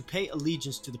Russian state to pay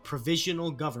allegiance to the provisional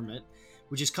government,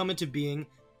 which has come into being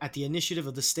at the initiative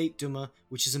of the State Duma,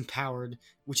 which is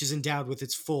endowed with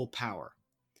its full power.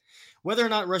 Whether or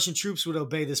not Russian troops would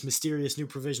obey this mysterious new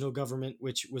provisional government,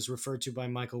 which was referred to by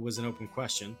Michael, was an open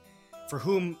question. For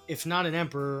whom, if not an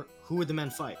emperor, who would the men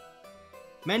fight?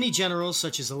 Many generals,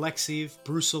 such as Alexeyev,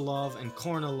 Brusilov, and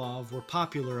Kornilov, were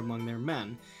popular among their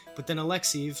men, but then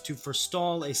Alexeyev, to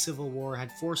forestall a civil war,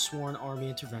 had forsworn army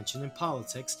intervention in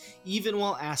politics, even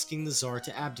while asking the Tsar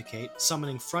to abdicate,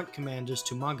 summoning front commanders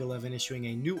to Mogilev and issuing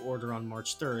a new order on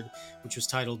March 3rd, which was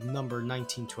titled Number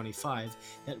 1925,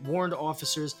 that warned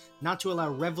officers not to allow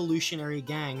revolutionary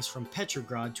gangs from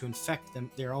Petrograd to infect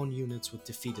their own units with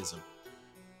defeatism.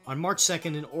 On March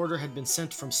 2nd, an order had been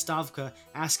sent from Stavka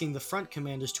asking the front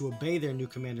commanders to obey their new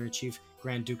commander-in-chief,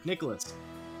 Grand Duke Nicholas.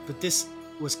 But this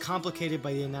was complicated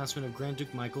by the announcement of Grand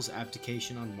Duke Michael's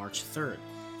abdication on March 3rd,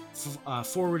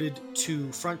 forwarded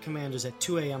to front commanders at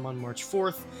 2 a.m. on March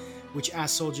 4th, which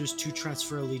asked soldiers to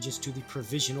transfer allegiance to the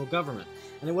provisional government.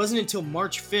 And it wasn't until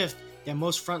March 5th that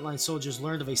most frontline soldiers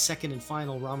learned of a second and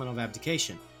final Romanov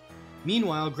abdication.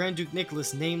 Meanwhile, Grand Duke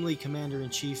Nicholas, namely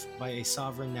commander-in-chief by a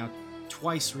sovereign now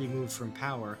twice removed from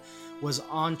power, was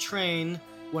on a train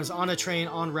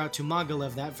en route to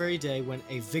Mogilev that very day when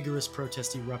a vigorous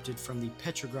protest erupted from the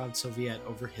Petrograd Soviet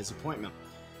over his appointment.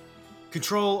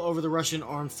 Control over the Russian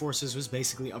armed forces was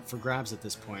basically up for grabs at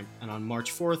this point, and on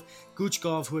March 4th,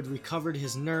 Guchkov, who had recovered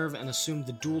his nerve and assumed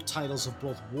the dual titles of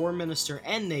both War Minister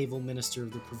and Naval Minister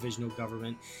of the Provisional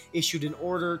Government, issued an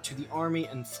order to the army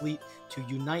and fleet to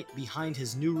unite behind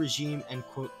his new regime and,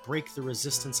 quote, break the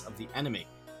resistance of the enemy.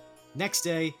 Next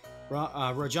day,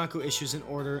 Rodyanko issues an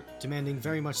order demanding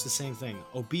very much the same thing,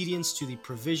 obedience to the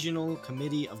provisional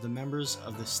committee of the members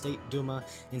of the State Duma,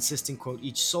 insisting, quote,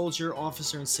 each soldier,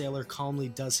 officer, and sailor calmly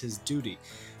does his duty.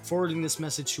 Forwarding this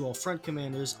message to all front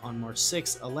commanders, on March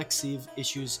 6th, Alexeyev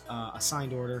issues a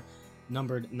signed order,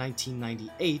 numbered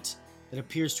 1998, that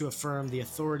appears to affirm the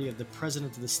authority of the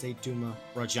president of the State Duma,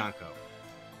 Rodyanko.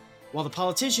 While the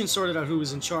politicians sorted out who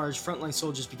was in charge, frontline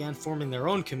soldiers began forming their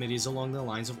own committees along the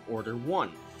lines of Order 1.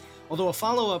 Although a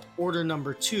follow-up Order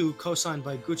Number 2, co-signed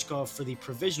by Guchkov for the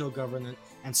Provisional Government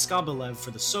and Skobelev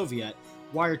for the Soviet,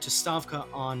 wired to Stavka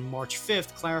on March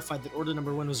 5th, clarified that Order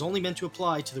Number 1 was only meant to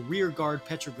apply to the rearguard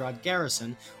Petrograd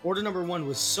garrison. Order Number 1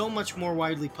 was so much more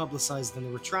widely publicized than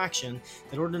the retraction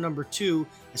that Order Number 2,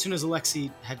 as soon as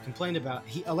Alexei had complained about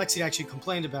Alexei actually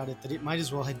complained about it, that it might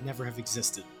as well had never have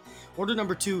existed. Order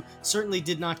Number 2 certainly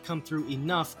did not come through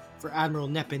enough for Admiral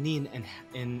Nepenin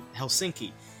in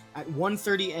Helsinki. At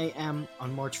 1:30 a.m.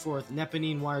 on March 4th,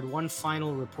 Nepenin wired one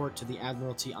final report to the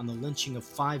Admiralty on the lynching of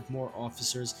 5 more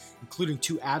officers, including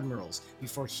 2 admirals,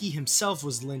 before he himself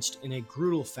was lynched in a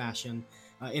gruesome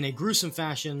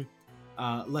fashion,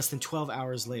 less than 12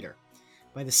 hours later.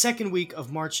 By the second week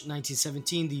of March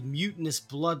 1917, the mutinous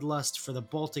bloodlust for the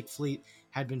Baltic Fleet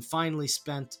had been finally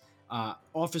spent.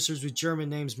 Officers with German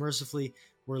names, mercifully,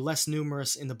 were less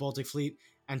numerous in the Baltic Fleet,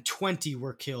 and 20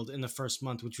 were killed in the first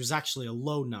month, which was actually a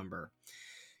low number.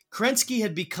 Kerensky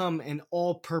had become an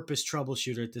all-purpose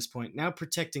troubleshooter at this point, now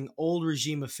protecting old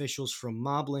regime officials from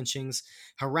mob lynchings,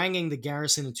 haranguing the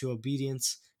garrison into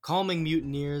obedience, calming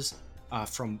mutineers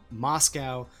from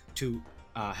Moscow to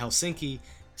Helsinki,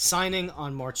 signing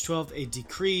on March 12th a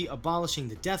decree abolishing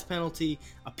the death penalty,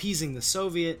 appeasing the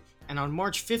Soviet, and on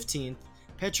March 15th,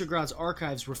 Petrograd's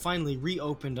archives were finally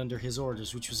reopened under his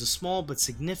orders, which was a small but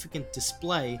significant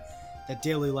display that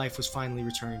daily life was finally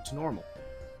returning to normal.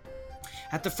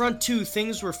 At the front, too,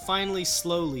 things were finally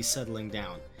slowly settling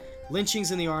down. Lynchings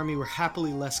in the army were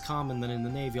happily less common than in the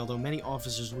Navy, although many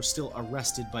officers were still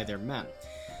arrested by their men.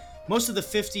 Most of the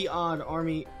 50-odd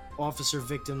army officer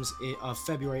victims of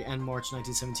February and March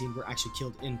 1917 were actually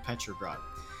killed in Petrograd.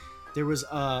 There was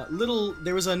a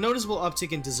noticeable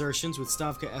uptick in desertions, with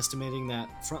Stavka estimating that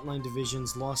frontline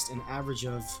divisions lost an average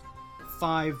of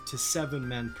 5 to 7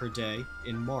 men per day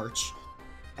in March,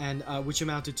 and which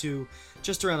amounted to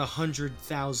just around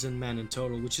 100,000 men in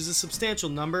total, which is a substantial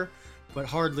number, but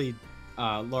hardly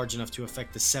large enough to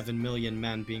affect the 7 million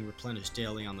men being replenished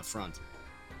daily on the front.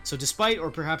 So despite,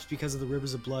 or perhaps because of the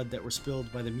rivers of blood that were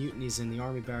spilled by the mutinies in the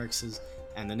army barracks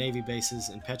and the navy bases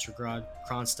in Petrograd,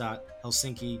 Kronstadt,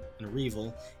 Helsinki, and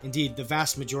Reval, indeed, the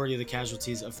vast majority of the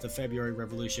casualties of the February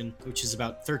Revolution, which is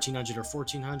about 1,300 or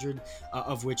 1,400,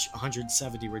 of which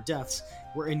 170 were deaths,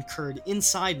 were incurred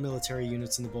inside military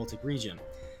units in the Baltic region.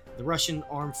 The Russian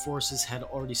armed forces had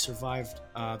already survived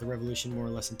the revolution more or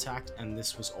less intact, and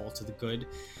this was all to the good,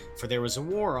 for there was a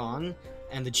war on,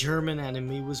 and the German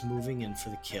enemy was moving in for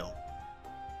the kill.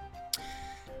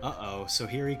 Uh-oh, so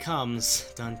here he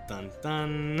comes. Dun, dun,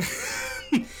 dun.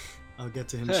 I'll get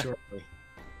to him shortly.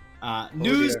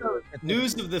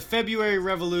 News of the February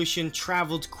Revolution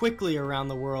traveled quickly around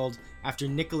the world after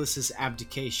Nicholas's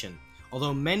abdication,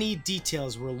 although many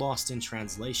details were lost in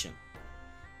translation.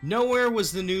 Nowhere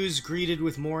was the news greeted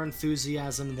with more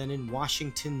enthusiasm than in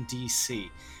Washington, D.C.,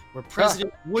 where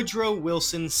President Woodrow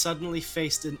Wilson suddenly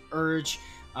faced an urge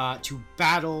to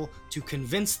battle to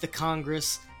convince the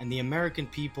Congress and the American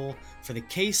people for the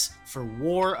case for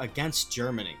war against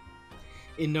Germany.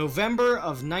 In November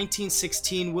of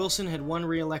 1916, Wilson had won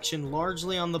re-election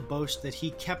largely on the boast that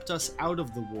he kept us out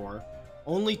of the war,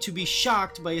 only to be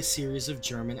shocked by a series of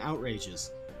German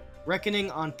outrages. Reckoning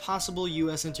on possible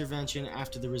U.S. intervention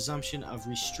after the resumption of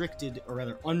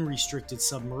unrestricted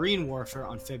submarine warfare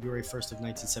on February 1st of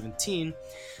 1917,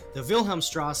 the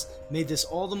Wilhelmstrasse made this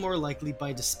all the more likely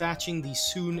by dispatching the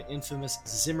soon infamous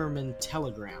Zimmermann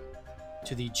telegram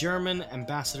to the German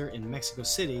ambassador in Mexico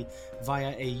City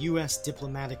via a U.S.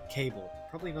 diplomatic cable.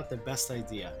 Probably not the best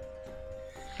idea.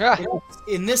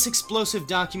 In this explosive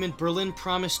document, Berlin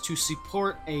promised to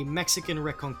support a Mexican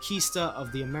reconquista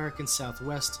of the American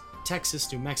Southwest,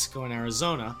 Texas, New Mexico, and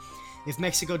Arizona, if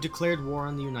Mexico declared war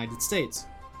on the United States.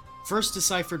 First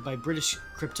deciphered by British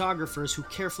cryptographers who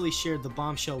carefully shared the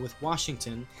bombshell with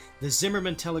Washington, the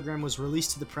Zimmermann telegram was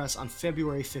released to the press on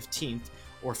February 15th,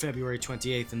 or February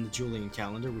 28th in the Julian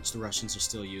calendar, which the Russians are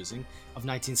still using, of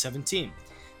 1917,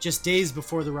 just days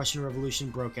before the Russian Revolution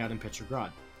broke out in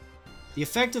Petrograd. The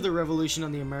effect of the revolution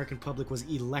on the American public was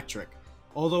electric.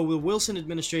 Although the Wilson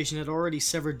administration had already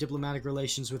severed diplomatic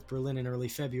relations with Berlin in early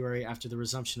February after the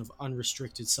resumption of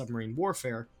unrestricted submarine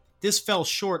warfare, this fell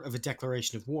short of a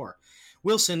declaration of war.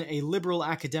 Wilson, a liberal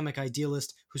academic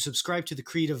idealist who subscribed to the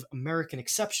creed of American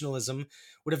exceptionalism,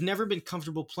 would have never been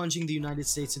comfortable plunging the United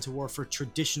States into war for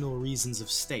traditional reasons of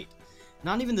state.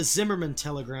 Not even the Zimmermann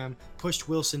telegram pushed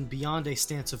Wilson beyond a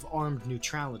stance of armed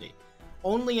neutrality.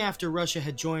 Only after Russia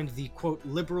had joined the, quote,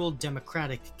 liberal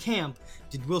democratic camp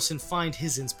did Wilson find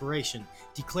his inspiration,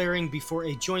 declaring before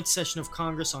a joint session of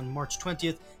Congress on March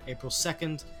 20th, April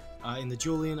 2nd, in the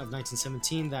Julian of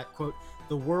 1917 that, quote,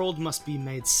 the world must be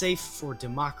made safe for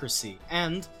democracy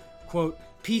and, quote,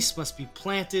 peace must be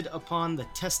planted upon the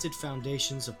tested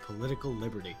foundations of political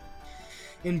liberty.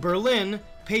 In Berlin,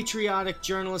 patriotic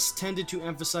journalists tended to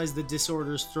emphasize the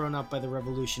disorders thrown up by the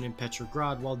revolution in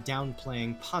Petrograd while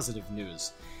downplaying positive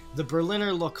news. The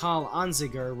Berliner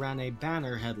Lokalanzeiger ran a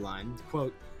banner headline,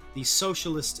 quote, "The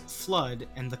Socialist Flood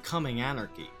and the Coming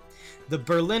Anarchy." The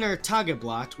Berliner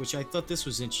Tageblatt, which I thought this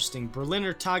was interesting,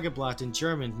 Berliner Tageblatt in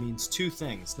German means two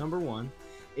things. Number one,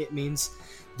 it means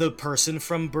the person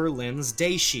from Berlin's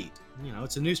day sheet. You know,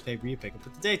 it's a newspaper you pick up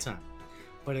at the daytime.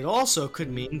 But it also could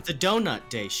mean the donut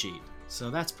day sheet. So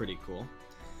that's pretty cool.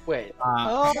 Wait.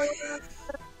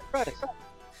 Right.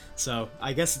 So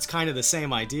I guess it's kind of the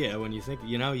same idea when you think,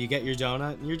 you know, you get your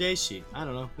donut and your day sheet. I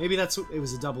don't know. Maybe it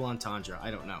was a double entendre.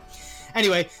 I don't know.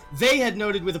 Anyway, they had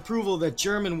noted with approval that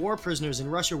German war prisoners in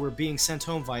Russia were being sent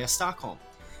home via Stockholm.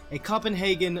 A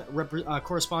Copenhagen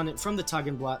correspondent from the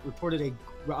Tageblatt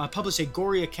published a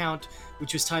gory account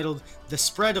which was titled "The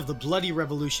Spread of the Bloody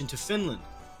Revolution to Finland."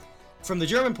 From the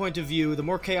German point of view, the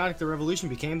more chaotic the revolution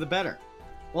became, the better.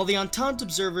 While the Entente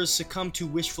observers succumbed to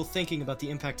wishful thinking about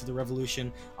the impact of the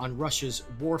revolution on Russia's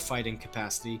war-fighting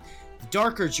capacity, the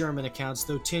darker German accounts,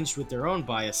 though tinged with their own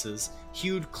biases,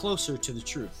 hewed closer to the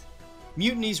truth.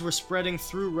 Mutinies were spreading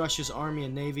through Russia's army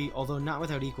and navy, although not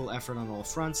without equal effort on all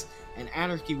fronts, and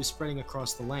anarchy was spreading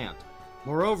across the land.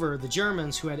 Moreover, the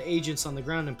Germans, who had agents on the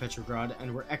ground in Petrograd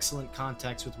and were excellent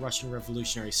contacts with Russian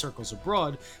revolutionary circles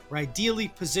abroad, were ideally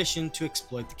positioned to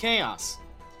exploit the chaos.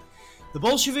 The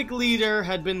Bolshevik leader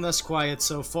had been thus quiet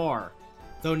so far,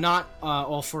 though not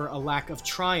all for a lack of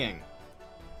trying.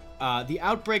 The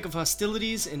outbreak of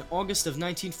hostilities in August of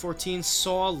 1914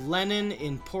 saw Lenin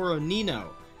in Poronino,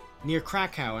 near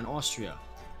Krakow in Austria.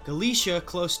 Galicia,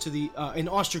 in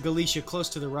Austria-Galicia, close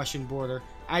to the Russian border,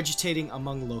 agitating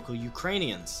among local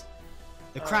Ukrainians.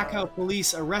 The Krakow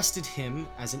police arrested him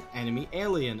as an enemy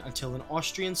alien until an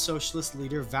Austrian socialist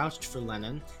leader vouched for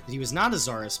Lenin that he was not a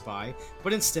Tsarist spy,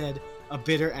 but instead a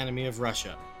bitter enemy of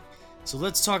Russia. So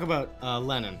let's talk about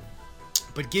Lenin.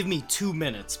 But give me 2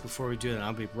 minutes before we do that.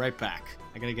 I'll be right back.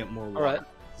 I gotta get more water. All right.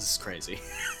 This is crazy.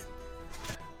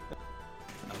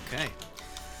 Okay.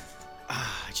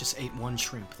 I just ate one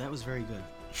shrimp. That was very good.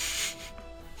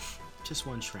 Just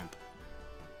one shrimp.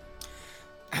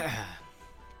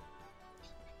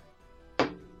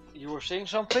 You were saying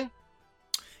something?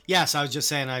 Yes, I was just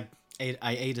saying I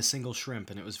ate a single shrimp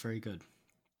and it was very good.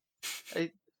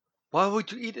 Why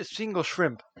would you eat a single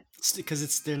shrimp?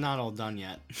 Because they're not all done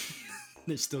yet.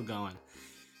 They're still going.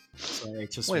 So I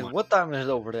ate just Wait, one. what time is it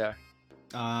over there?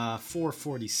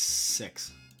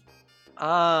 4:46.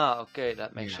 Ah, okay,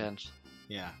 that makes sense.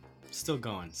 Yeah, still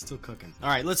going, still cooking. All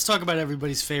right, let's talk about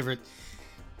everybody's favorite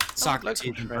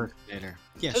Socrates impersonator.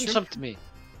 Yeah, Send some to me.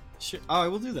 Sure. Oh, I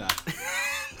will do that.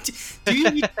 Do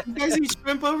you guys eat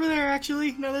shrimp over there,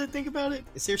 actually, now that I think about it?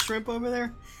 Is there shrimp over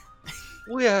there?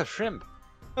 We have shrimp.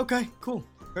 Okay, cool.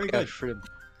 Very We good. have shrimp.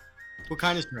 What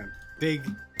kind of shrimp? Big,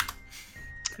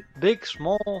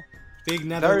 Small, big, very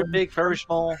Netherlands? big, very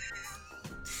small.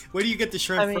 Where do you get the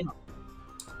shrimp I mean, from?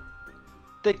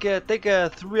 take a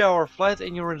 3-hour flight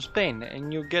and you're in Spain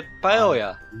and you get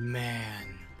paella.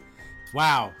 Man.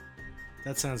 Wow.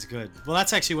 That sounds good. Well,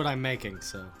 that's actually what I'm making,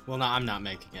 so... Well, no, I'm not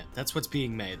making it. That's what's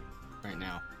being made right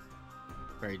now.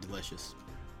 Very delicious.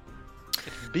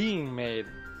 It's being made.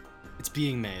 It's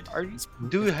being made.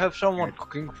 Do you have someone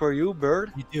cooking for you,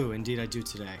 Bird? You do. Indeed, I do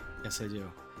today. Yes, I do.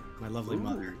 My lovely Ooh.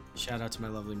 mother. Shout out to my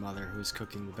lovely mother, who is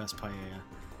cooking the best paella.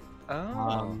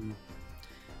 Oh.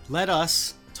 Let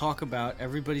us talk about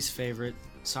everybody's favorite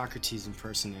Socrates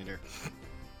impersonator.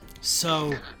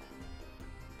 So...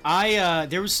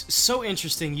 there was so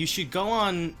interesting. You should go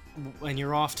on when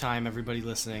you're off time, everybody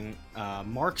listening,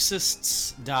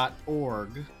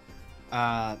 Marxists.org.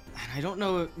 And I don't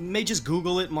know, you may just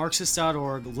Google it,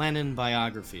 Marxists.org, Lenin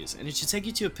biographies. And it should take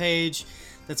you to a page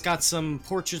that's got some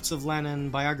portraits of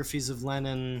Lenin, biographies of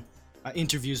Lenin,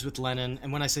 interviews with Lenin.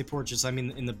 And when I say portraits, I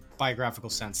mean in the biographical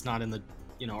sense, not in the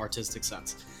artistic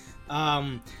sense.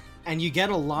 And you get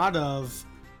a lot of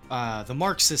the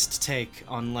Marxist take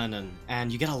on Lenin,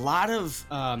 and you get a lot of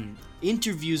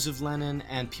interviews of Lenin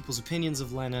and people's opinions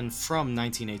of Lenin from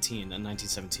 1918 and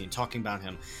 1917, talking about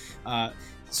him.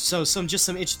 So some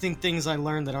interesting things I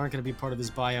learned that aren't going to be part of his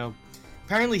bio.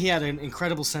 Apparently he had an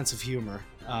incredible sense of humor,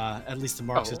 at least the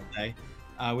Marxists say,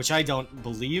 which I don't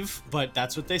believe, but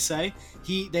that's what they say.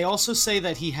 They also say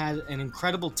that he had an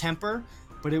incredible temper,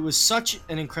 but it was such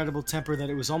an incredible temper that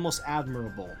it was almost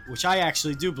admirable, which I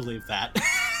actually do believe that.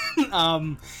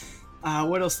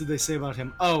 What else did they say about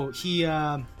him? Oh, he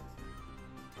was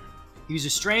a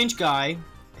strange guy.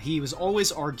 He was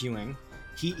always arguing.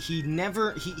 He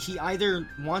either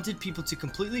wanted people to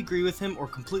completely agree with him or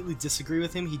completely disagree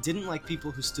with him. He didn't like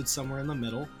people who stood somewhere in the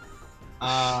middle.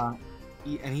 And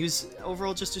he was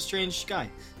overall just a strange guy.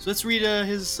 So let's read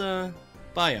his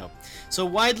bio. So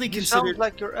widely You considered. sound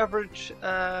like your average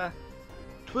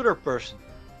Twitter person.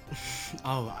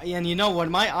 Oh, and you know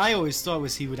what? I always thought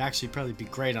was he would actually probably be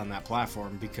great on that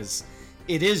platform because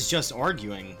it is just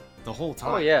arguing the whole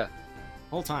time. Oh yeah.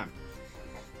 Whole time.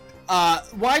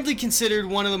 Widely considered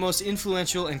one of the most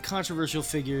influential and controversial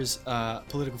figures,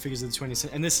 political figures of the 20th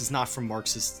century, and this is not from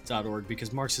Marxist.org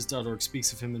because Marxist.org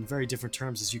speaks of him in very different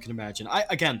terms, as you can imagine. I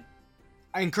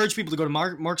encourage people to go to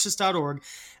Marxist.org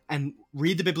and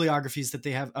read the bibliographies that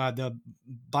they have, the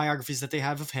biographies that they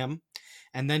have of him,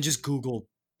 and then just Google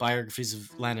biographies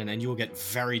of Lenin, and you will get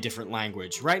very different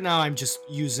language. Right now, I'm just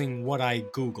using what I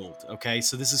Googled, okay?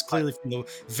 So this is clearly from the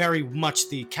very much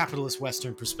the capitalist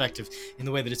Western perspective in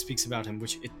the way that it speaks about him,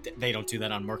 which they don't do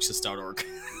that on Marxist.org.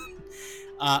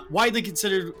 Widely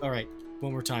considered, all right,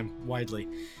 one more time, widely.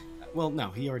 Well, no,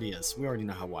 he already is. We already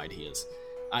know how wide he is.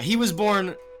 He was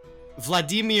born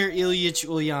Vladimir Ilyich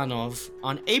Ulyanov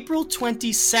on April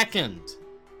 22nd.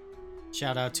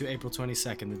 Shout out to April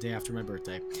 22nd, the day after my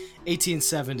birthday.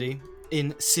 1870,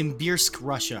 in Simbirsk,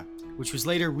 Russia, which was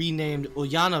later renamed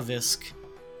Ulyanovsk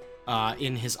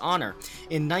in his honor.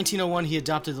 In 1901, he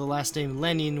adopted the last name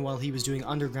Lenin while he was doing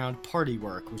underground party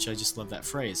work, which I just love that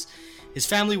phrase. His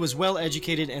family was well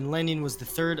educated, and Lenin was the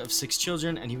third of 6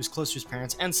 children, and he was close to his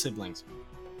parents and siblings.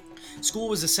 School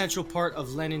was a central part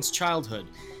of Lenin's childhood.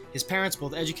 His parents,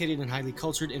 both educated and highly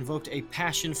cultured, invoked a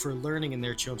passion for learning in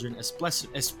their children,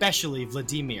 especially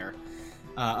Vladimir.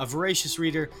 A voracious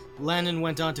reader, Lenin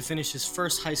went on to finish his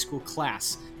first high school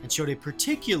class and showed a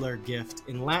particular gift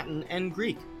in Latin and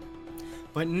Greek.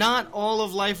 But not all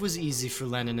of life was easy for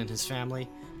Lenin and his family.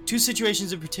 2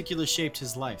 situations in particular shaped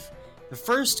his life. The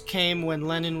first came when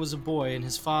Lenin was a boy and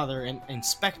his father, an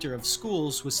inspector of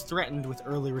schools, was threatened with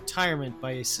early retirement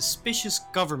by a suspicious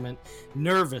government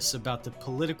nervous about the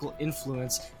political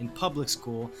influence in public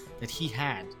school that he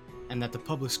had and that the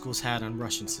public schools had on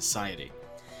Russian society.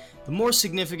 The more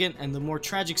significant and the more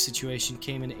tragic situation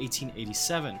came in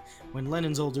 1887, when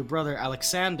Lenin's older brother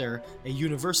Alexander, a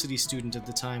university student at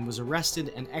the time, was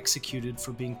arrested and executed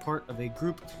for being part of a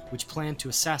group which planned to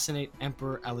assassinate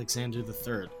Emperor Alexander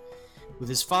III. With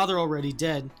his father already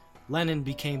dead, Lenin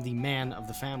became the man of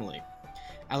the family.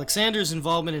 Alexander's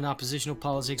involvement in oppositional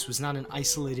politics was not an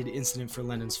isolated incident for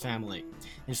Lenin's family.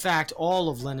 In fact, all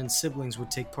of Lenin's siblings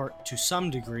would take part to some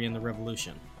degree in the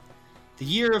revolution. The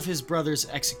year of his brother's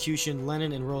execution,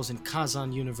 Lenin enrolls in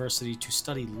Kazan University to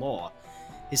study law.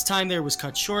 His time there was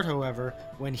cut short, however,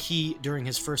 when he, during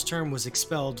his first term, was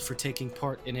expelled for taking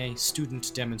part in a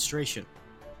student demonstration.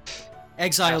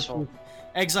 Exiled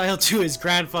to his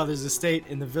grandfather's estate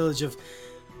in the village of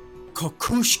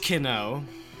Kokushkino.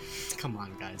 Come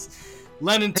on, guys.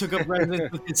 Lenin took up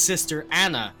residence with his sister,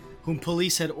 Anna, whom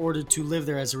police had ordered to live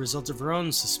there as a result of her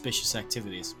own suspicious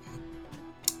activities.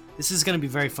 This is going to be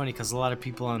very funny because a lot of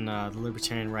people on the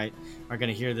libertarian right are going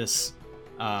to hear this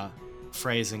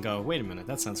phrase and go, wait a minute,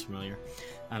 that sounds familiar.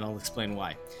 And I'll explain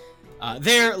why.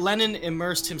 There, Lenin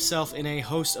immersed himself in a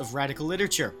host of radical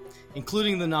literature,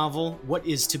 including the novel What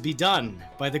Is to Be Done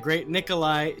by the great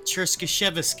Nikolai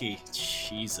Chernyshevsky.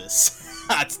 Jesus.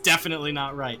 That's definitely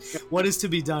not right. What Is to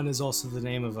Be Done is also the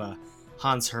name of a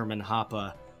Hans Hermann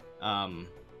Hoppe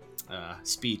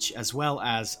speech, as well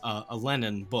as a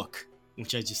Lenin book,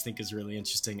 which I just think is really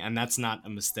interesting, and that's not a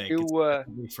mistake.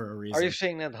 It's for a reason. Are you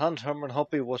saying that Hans Hermann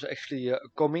Hoppe was actually a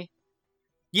commie?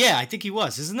 Yeah, I think he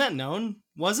was. Isn't that known?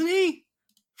 Wasn't he?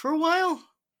 For a while?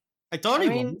 I thought he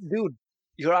was. Dude,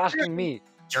 you're asking me.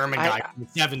 German guy from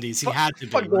the 70s. He had to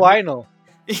be. What do I know?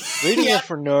 Reading is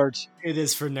for nerds. It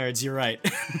is for nerds, you're right.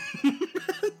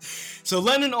 So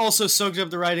Lenin also soaked up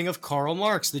the writing of Karl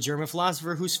Marx, the German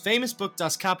philosopher whose famous book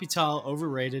Das Kapital,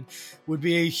 overrated, would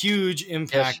be a huge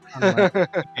impact on Lenin.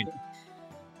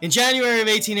 In January of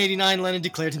 1889, Lenin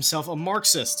declared himself a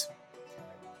Marxist.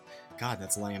 God,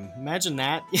 that's lame. Imagine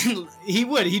that.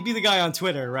 He'd be the guy on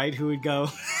Twitter, right, who would go,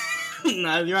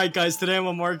 nah, you're right, guys, today I'm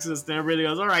a Marxist. And everybody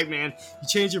goes, all right, man, you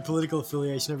change your political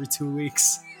affiliation every 2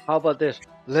 weeks. How about this?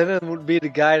 Lenin would be the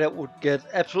guy that would get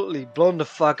absolutely blown the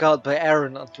fuck out by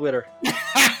Aaron on Twitter.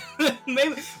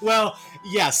 Maybe. Well,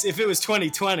 yes, if it was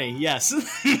 2020, yes. If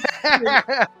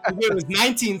it was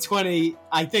 1920,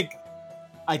 I think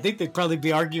they'd probably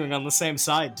be arguing on the same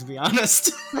side, to be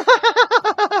honest.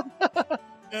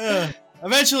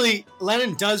 Eventually,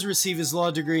 Lenin does receive his law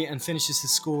degree and finishes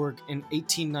his schoolwork in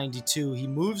 1892. He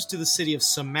moves to the city of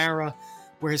Samara,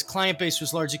 where his client base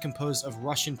was largely composed of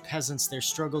Russian peasants. Their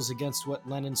struggles against what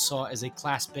Lenin saw as a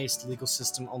class-based legal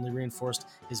system only reinforced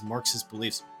his Marxist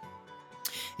beliefs.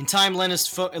 In time,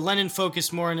 Lenin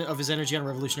focused more of his energy on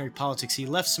revolutionary politics. He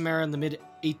left Samara in the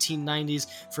mid-1890s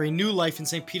for a new life in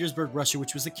St. Petersburg, Russia,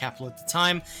 which was the capital at the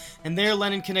time. And there,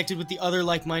 Lenin connected with the other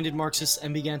like-minded Marxists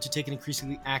and began to take an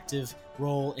increasingly active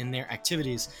role in their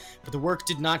activities. But the work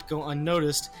did not go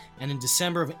unnoticed, and in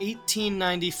December of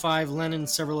 1895, Lenin and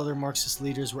several other Marxist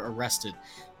leaders were arrested.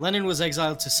 Lenin was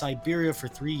exiled to Siberia for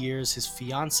 3 years. His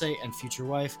fiancée and future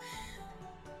wife,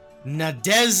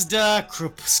 Nadezhda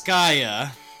Krupskaya,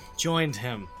 joined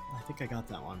him. I think I got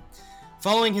that one.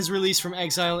 Following his release from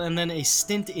exile and then a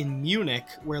stint in Munich,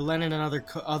 where Lenin and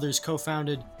others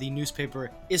co-founded the newspaper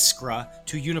Iskra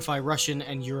to unify Russian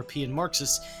and European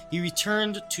Marxists, he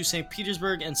returned to St.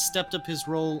 Petersburg and stepped up his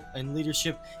role in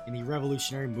leadership in the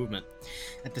revolutionary movement.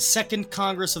 At the Second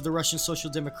Congress of the Russian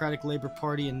Social Democratic Labor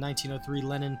Party in 1903,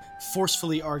 Lenin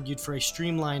forcefully argued for a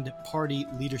streamlined party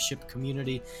leadership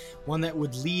community, one that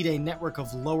would lead a network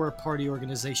of lower party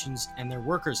organizations and their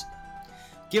workers.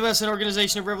 "Give us an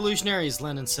organization of revolutionaries,"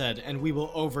 Lenin said, "and we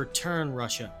will overturn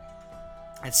Russia."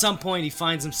 At some point, he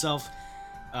finds himself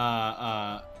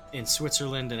in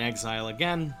Switzerland in exile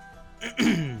again.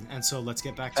 And so let's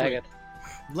get back to it.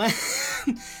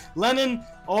 Lenin,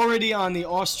 already on the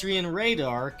Austrian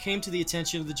radar, came to the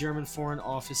attention of the German Foreign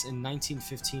Office in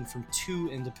 1915 from two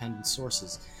independent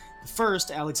sources. The first,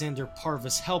 Alexander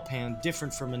Parvus Helphand,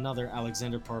 different from another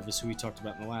Alexander Parvus who we talked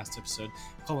about in the last episode.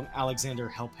 Call him Alexander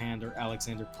Helphand or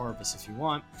Alexander Parvus if you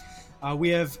want. We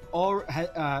have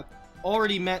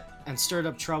already met and stirred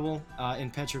up trouble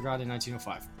in Petrograd in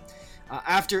 1905.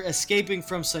 After escaping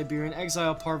from Siberian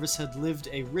exile, Parvus had lived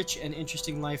a rich and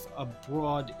interesting life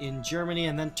abroad in Germany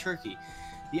and then Turkey.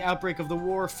 The outbreak of the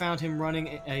war found him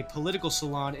running a political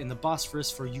salon in the Bosphorus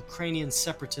for Ukrainian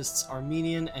separatists,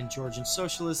 Armenian and Georgian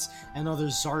socialists, and other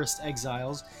Tsarist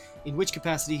exiles, in which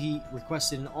capacity he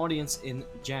requested an audience in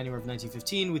January of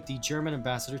 1915 with the German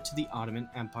ambassador to the Ottoman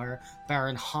Empire,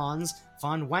 Baron Hans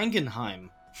von Wangenheim.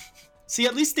 See,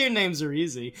 at least their names are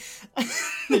easy.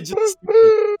 They're just...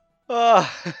 von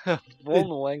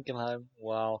Wangenheim,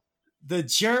 wow. The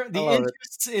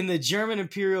interests in the German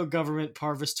imperial government,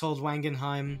 Parvus told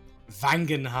Wangenheim,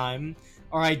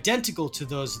 are identical to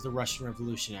those of the Russian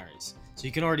revolutionaries. So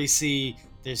you can already see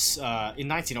this in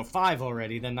 1905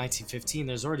 already, then 1915,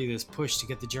 there's already this push to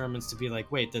get the Germans to be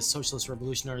like, wait, the socialist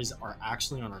revolutionaries are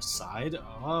actually on our side?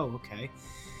 Oh, okay.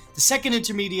 The second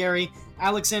intermediary,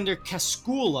 Alexander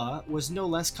Kaskula, was no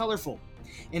less colorful.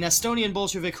 An Estonian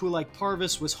Bolshevik who, like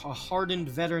Parvus, was a hardened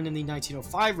veteran in the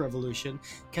 1905 revolution,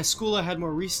 Kaskula had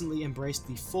more recently embraced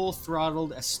the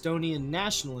full-throttled Estonian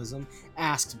nationalism,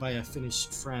 asked by a Finnish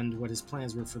friend what his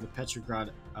plans were for the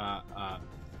Petrograd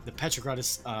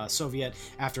Soviet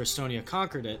after Estonia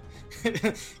conquered it.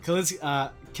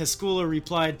 Kaskula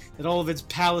replied that all of its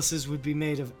palaces would be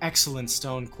made of excellent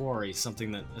stone quarry,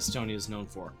 something that Estonia is known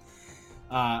for.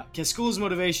 Kaskula's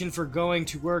motivation for going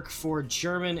to work for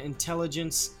German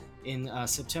intelligence in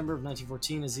September of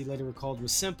 1914, as he later recalled,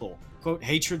 was simple. Quote,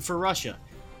 hatred for Russia.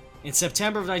 In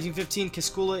September of 1915,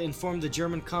 Kaskula informed the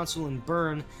German consul in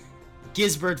Bern,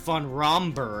 Gisbert von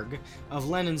Romberg, of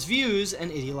Lenin's views and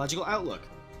ideological outlook.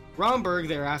 Romberg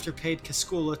thereafter paid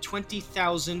Kaskula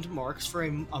 20,000 marks for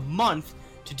a month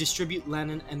to distribute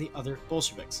Lenin and the other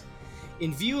Bolsheviks.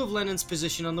 In view of Lenin's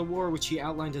position on the war, which he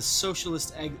outlined at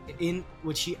socialist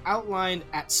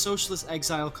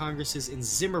exile congresses in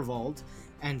Zimmerwald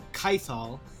and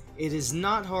Keithal, it is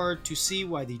not hard to see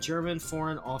why the German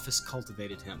Foreign Office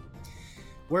cultivated him.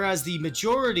 Whereas the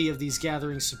majority of these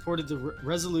gatherings supported the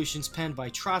resolutions penned by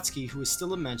Trotsky, who was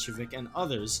still a Menshevik, and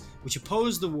others, which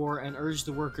opposed the war and urged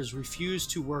the workers refuse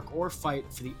to work or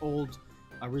fight for the old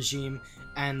regime,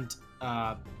 and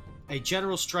a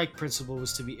general strike principle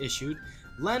was to be issued,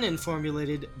 Lenin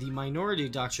formulated the minority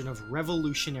doctrine of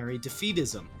revolutionary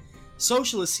defeatism.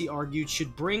 Socialists, he argued,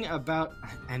 should bring about,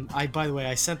 and by the way,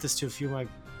 I sent this to a few of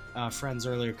my friends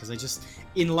earlier because I just,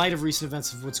 in light of recent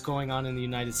events of what's going on in the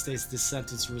United States, this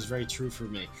sentence was very true for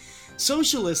me.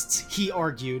 Socialists, he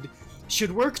argued,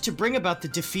 should work to bring about the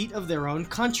defeat of their own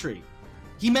country.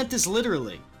 He meant this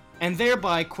literally, and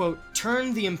thereby, quote,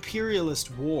 turn the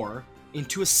imperialist war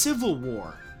into a civil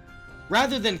war.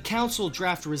 Rather than counsel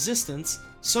draft resistance,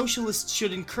 socialists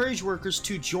should encourage workers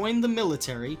to join the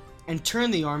military and turn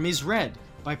the armies red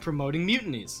by promoting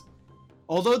mutinies.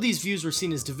 Although these views were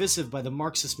seen as divisive by the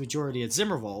Marxist majority at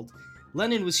Zimmerwald,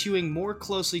 Lenin was hewing more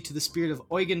closely to the spirit of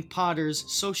Eugen Potter's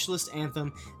socialist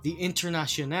anthem, the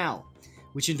Internationale,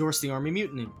 which endorsed the army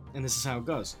mutiny, and this is how it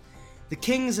goes. The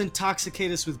kings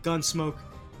intoxicate us with gun smoke,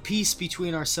 peace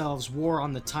between ourselves, war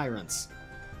on the tyrants.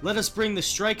 Let us bring the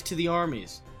strike to the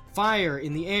armies. Fire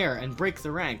in the air and break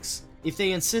the ranks. If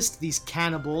they insist, these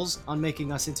cannibals, on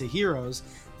making us into heroes,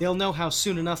 they'll know how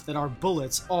soon enough that our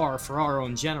bullets are for our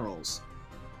own generals.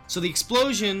 So the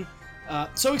explosion,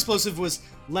 so explosive was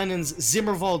Lenin's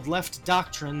Zimmerwald left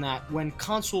doctrine that when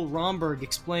Consul Romberg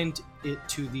explained it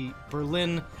to the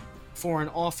Berlin Foreign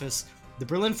Office, the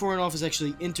Berlin Foreign Office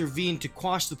actually intervened to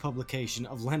quash the publication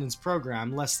of Lenin's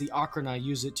program, lest the Okhrana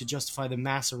use it to justify the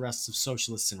mass arrests of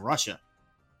socialists in Russia.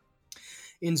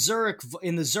 In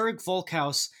the Zurich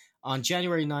Volkhaus on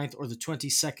January 9th or the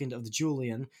 22nd of the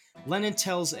Julian, Lenin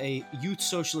tells a youth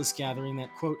socialist gathering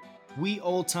that, quote, "We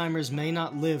old-timers may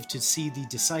not live to see the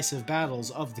decisive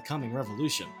battles of the coming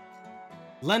revolution."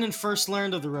 Lenin first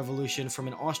learned of the revolution from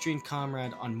an Austrian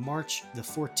comrade on March the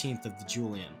 14th of the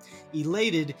Julian.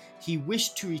 Elated, he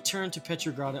wished to return to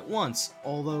Petrograd at once,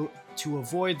 although to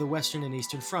avoid the western and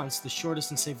eastern fronts, the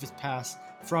shortest and safest path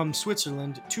from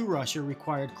Switzerland to Russia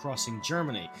required crossing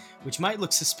Germany, which might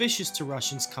look suspicious to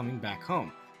Russians coming back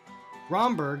home.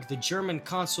 Romberg, the German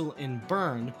consul in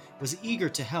Bern, was eager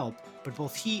to help, but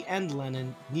both he and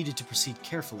Lenin needed to proceed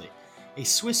carefully. A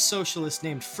Swiss socialist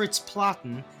named Fritz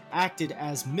Platen acted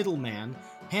as middleman,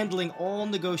 handling all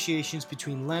negotiations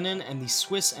between Lenin and the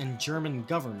Swiss and German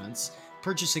governments,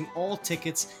 purchasing all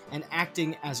tickets and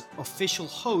acting as official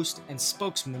host and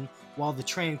spokesman while the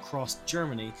train crossed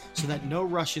Germany so that no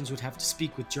Russians would have to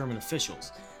speak with German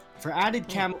officials. For added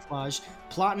camouflage,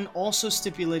 Platen also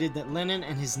stipulated that Lenin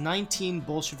and his 19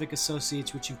 Bolshevik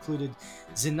associates, which included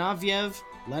Zinoviev,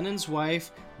 Lenin's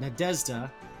wife,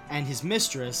 Nadezhda, and his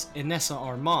mistress, Inessa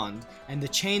Armand, and the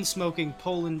chain-smoking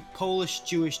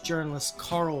Polish-Jewish journalist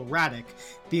Karl Radek,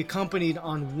 be accompanied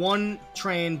on one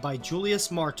train by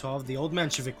Julius Martov, the old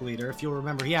Menshevik leader. If you'll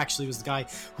remember, he actually was the guy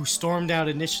who stormed out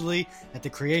initially at the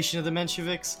creation of the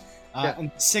Mensheviks, and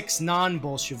 6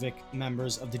 non-Bolshevik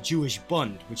members of the Jewish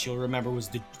Bund, which you'll remember was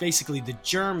basically the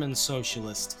German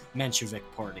Socialist Menshevik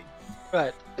Party.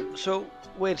 Right. So,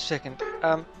 wait a second.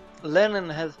 Lenin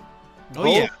had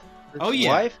Oh, his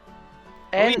wife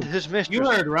and his mistress You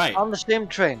heard right. on the same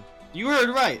train. You heard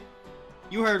right.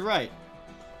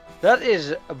 That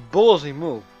is a ballsy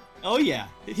move. Oh yeah,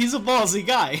 he's a ballsy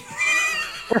guy.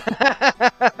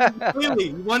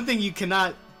 Clearly, one thing you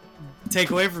cannot take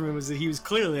away from him is that he was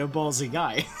clearly a ballsy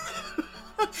guy.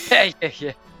 Yeah.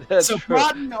 That's so true.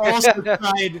 Platen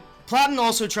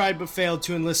also tried but failed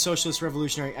to enlist socialist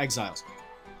revolutionary exiles.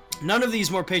 None of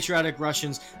these more patriotic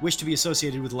Russians wished to be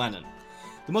associated with Lenin.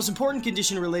 The most important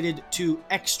condition related to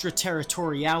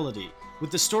extraterritoriality,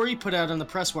 with the story put out on the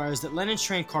press wires that Lenin's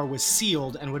train car was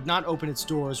sealed and would not open its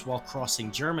doors while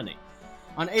crossing Germany.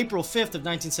 On April 5th of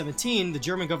 1917, the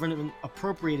German government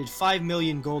appropriated 5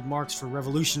 million gold marks for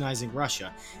revolutionizing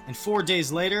Russia, and 4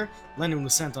 days later, Lenin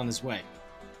was sent on his way.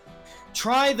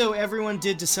 Try though everyone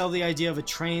did to sell the idea of a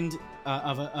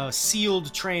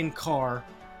sealed train car,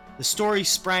 the story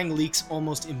sprang leaks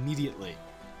almost immediately.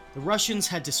 The Russians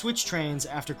had to switch trains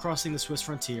after crossing the Swiss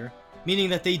frontier, meaning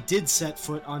that they did set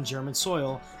foot on German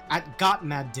soil at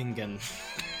Gottmadingen.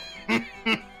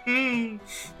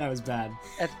 That was bad.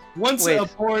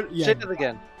 Aboard... Yeah. Say it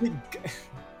again.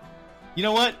 You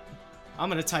know what? I'm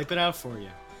going to type it out for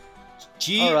you.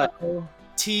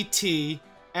 Gottmadingen.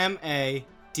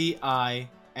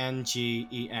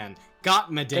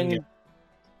 Gottmadingen.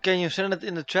 Can you send it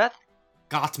in the chat?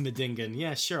 Gottmadingen.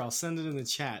 Yeah, sure. I'll send it in the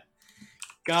chat.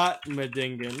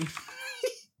 Gottmadingen.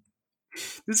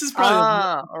 This is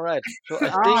probably all right. So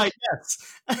I think yes.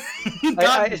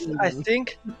 I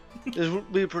think this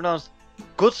would be pronounced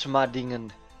Gottmadingen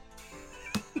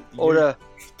or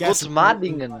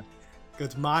Gottmadingen.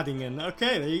 Gottmadingen.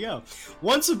 Okay, there you go.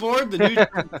 Once aboard the new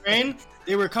German train,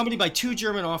 they were accompanied by 2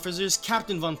 German officers,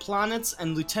 Captain von Planitz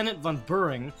and Lieutenant von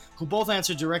Buring, who both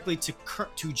answered directly to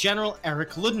General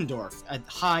Erich Ludendorff at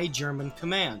high German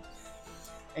command.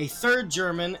 A 3rd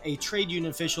German, a trade union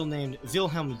official named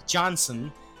Wilhelm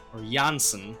Janssen,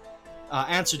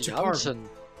 answered to Carver.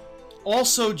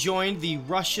 Also joined the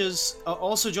Russians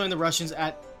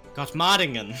at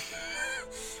Gottmadingen.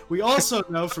 We also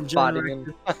know from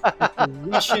German that the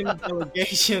Russian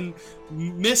delegation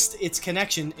missed its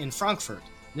connection in Frankfurt,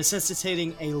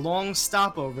 necessitating a long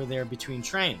stopover there between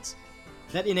trains.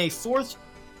 A fourth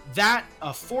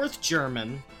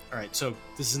German. All right, so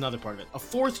this is another part of it. A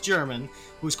 4th German,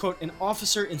 who was, quote, an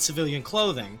officer in civilian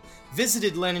clothing,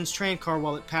 visited Lenin's train car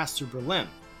while it passed through Berlin.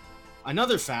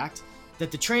 Another fact,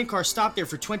 that the train car stopped there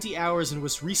for 20 hours and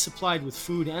was resupplied with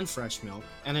food and fresh milk.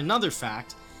 And another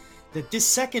fact, that this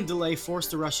second delay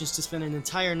forced the Russians to spend an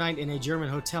entire night in a German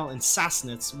hotel in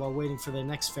Sassnitz while waiting for their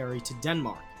next ferry to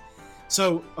Denmark.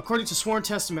 So, according to sworn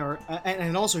testimony,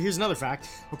 and also here's another fact: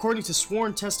 according to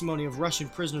sworn testimony of Russian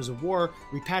prisoners of war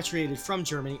repatriated from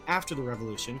Germany after the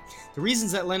revolution, the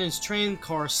reasons that Lenin's train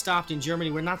car stopped in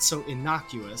Germany were not so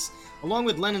innocuous. Along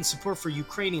with Lenin's support for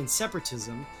Ukrainian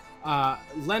separatism,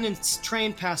 Lenin's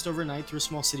train passed overnight through a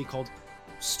small city called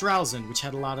Stralsund, which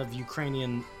had a lot of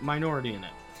Ukrainian minority in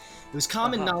it. It was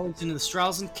common knowledge in the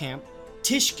Stralsund camp.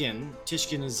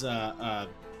 Tishkin is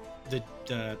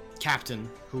the captain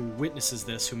who witnesses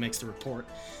this, who makes the report.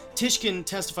 Tishkin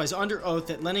testifies under oath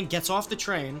that Lenin gets off the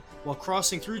train while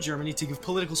crossing through Germany to give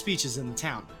political speeches in the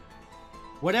town.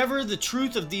 Whatever the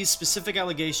truth of these specific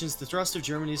allegations, the thrust of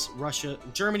Germany's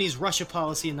Russia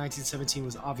policy in 1917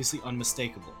 was obviously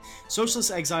unmistakable.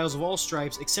 Socialist exiles of all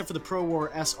stripes, except for the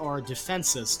pro-war SR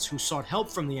defensists who sought help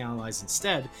from the Allies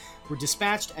instead, were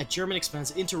dispatched at German expense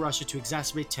into Russia to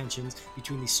exacerbate tensions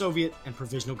between the Soviet and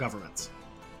provisional governments.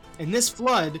 In this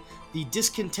flood, the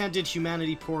discontented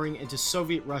humanity pouring into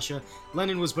Soviet Russia,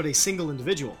 Lenin was but a single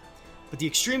individual. But the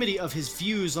extremity of his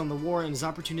views on the war and his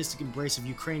opportunistic embrace of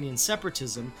Ukrainian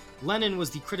separatism, Lenin was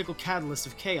the critical catalyst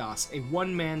of chaos, a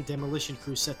one-man demolition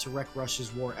crew set to wreck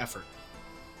Russia's war effort.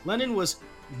 Lenin was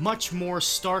much more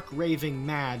stark raving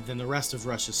mad than the rest of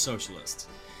Russia's socialists.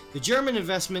 The German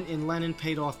investment in Lenin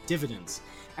paid off dividends.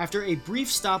 After a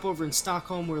brief stopover in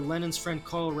Stockholm, where Lenin's friend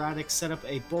Karl Radek set up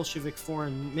a Bolshevik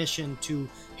foreign mission to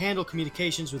handle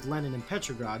communications with Lenin in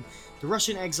Petrograd, the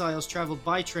Russian exiles traveled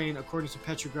by train according to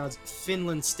Petrograd's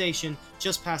Finland station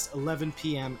just past 11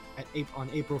 p.m. on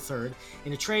April 3rd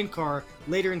in a train car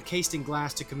later encased in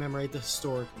glass to commemorate the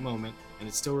historic moment, and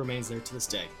it still remains there to this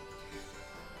day.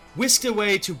 Whisked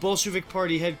away to Bolshevik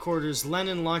Party headquarters,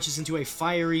 Lenin launches into a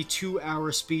fiery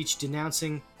 2-hour speech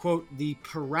denouncing, quote, the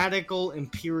piratical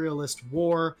imperialist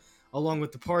war, along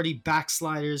with the party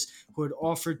backsliders who had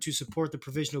offered to support the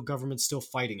provisional government still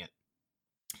fighting it.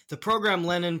 The program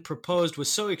Lenin proposed was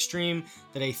so extreme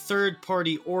that a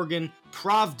third-party organ,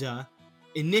 Pravda,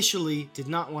 initially did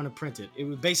not want to print it. It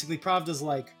was basically, Pravda's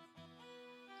like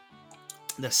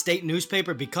the state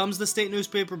newspaper, becomes the state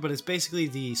newspaper, but it's basically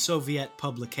the Soviet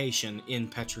publication in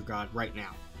Petrograd right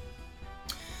now.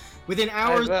 Within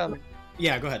hours...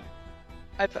 yeah, go ahead.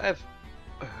 I've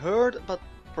heard about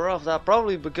Pravda,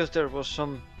 probably because there was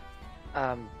some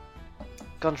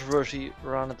controversy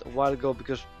around it a while ago,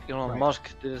 because Elon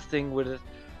Musk did a thing with it.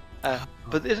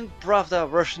 But isn't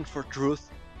Pravda Russian for truth?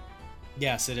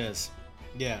 Yes, it is.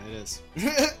 Yeah, it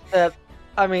is.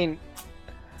 I mean...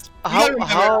 How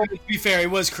to be fair,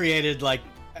 it was created like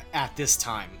at this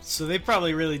time, so they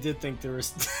probably really did think they were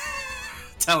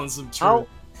telling some truth.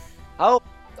 How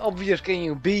obvious can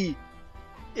you be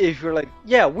if you're like,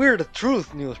 yeah, we're the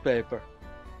truth newspaper?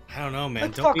 I don't know, man.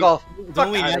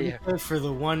 Don't we advocate for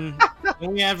the one?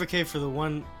 Don't we advocate for the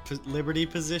one liberty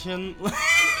position?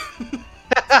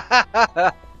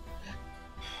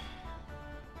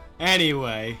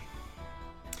 Anyway,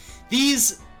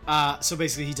 these. So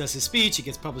basically he does his speech, it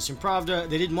gets published in Pravda.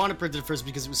 They didn't want to print it at first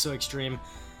because it was so extreme.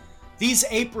 These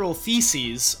April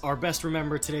theses are best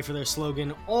remembered today for their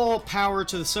slogan, all power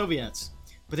to the Soviets.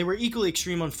 But they were equally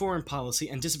extreme on foreign policy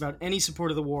and disavowed any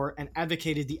support of the war and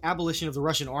advocated the abolition of the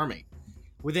Russian army.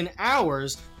 Within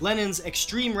hours, Lenin's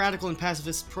extreme radical and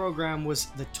pacifist program was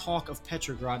the talk of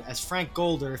Petrograd, as Frank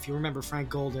Golder, if you remember Frank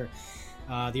Golder,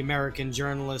 the American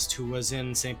journalist who was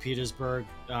in St. Petersburg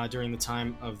during the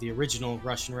time of the original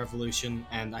Russian Revolution,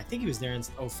 and I think he was there in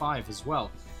 2005 as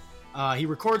well. He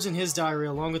records in his diary,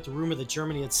 along with the rumor that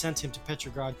Germany had sent him to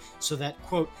Petrograd so that,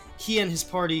 quote, he and his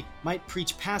party might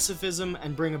preach pacifism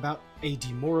and bring about a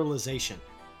demoralization.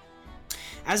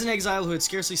 As an exile who had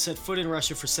scarcely set foot in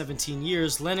Russia for 17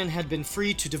 years, Lenin had been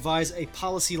free to devise a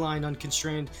policy line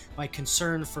unconstrained by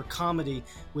concern for comedy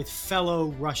with fellow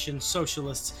Russian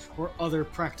socialists or other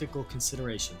practical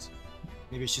considerations.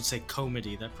 Maybe I should say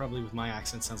comedy. That probably with my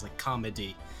accent sounds like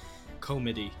comedy.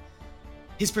 Comedy.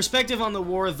 His perspective on the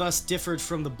war thus differed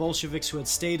from the Bolsheviks who had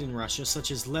stayed in Russia,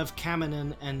 such as Lev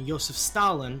Kamenev and Joseph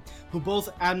Stalin, who both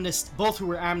who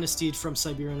were amnestied from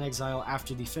Siberian exile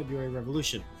after the February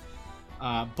Revolution.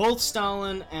 Both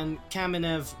Stalin and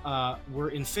Kamenev were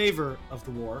in favor of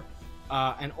the war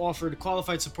and offered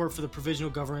qualified support for the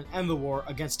provisional government and the war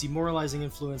against demoralizing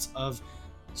influence of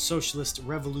socialist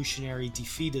revolutionary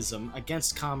defeatism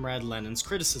against Comrade Lenin's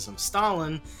criticism.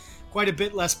 Stalin, quite a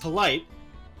bit less polite,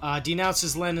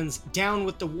 denounces Lenin's "down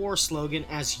with the war" slogan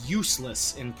as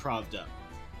useless in Pravda.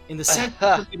 In the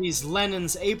Central Committees,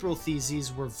 Lenin's April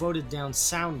theses were voted down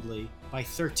soundly by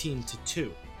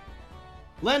 13-2.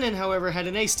 Lenin, however, had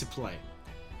an ace to play: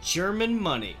 German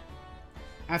money.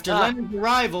 After Lenin's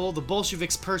arrival, the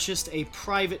Bolsheviks purchased a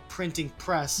private printing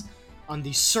press on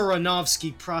the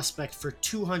Suranovsky prospect for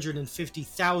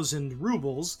 250,000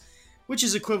 rubles, which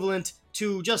is equivalent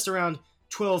to just around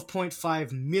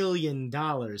 $12.5 million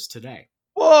today.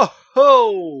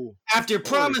 Whoa! After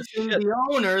promising shit. the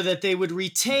owner that they would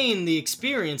retain the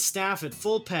experienced staff at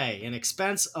full pay, an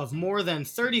expense of more than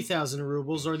 30,000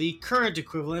 rubles, or the current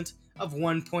equivalent of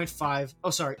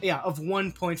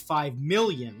 1.5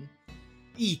 million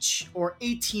each, or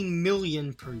 18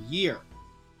 million per year.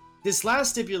 This last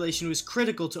stipulation was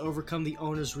critical to overcome the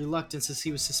owner's reluctance, as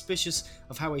he was suspicious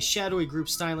of how a shadowy group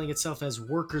styling itself as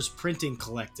Workers' Printing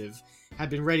Collective had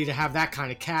been ready to have that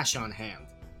kind of cash on hand.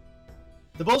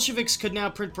 The Bolsheviks could now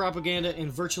print propaganda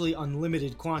in virtually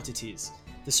unlimited quantities.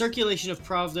 The circulation of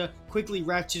Pravda quickly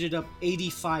ratcheted up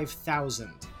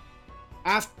 85,000.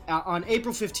 On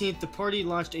April 15th, the party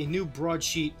launched a new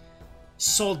broadsheet,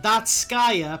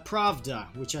 Soldatskaya Pravda,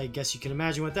 which I guess you can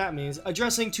imagine what that means,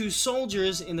 addressing to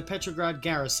soldiers in the Petrograd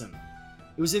garrison.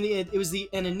 It was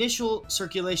an initial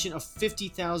circulation of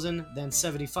 50,000, then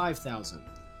 75,000.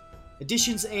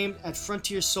 Editions aimed at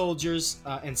frontier soldiers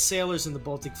and sailors in the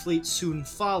Baltic Fleet soon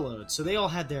followed. So they all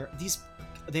had their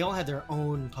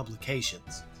own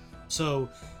publications. So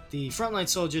the frontline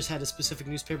soldiers had a specific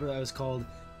newspaper that was called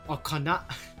Okopnaya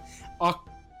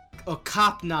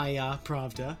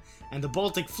Pravda, and the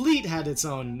Baltic Fleet had its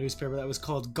own newspaper that was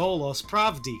called Golos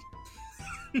Pravdi.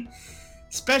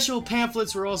 Special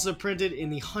pamphlets were also printed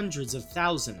in the hundreds of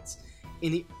thousands.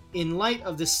 In light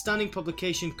of this stunning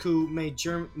publication coup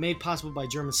made possible by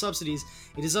German subsidies,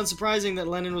 it is unsurprising that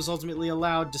Lenin was ultimately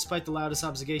allowed, despite the loudest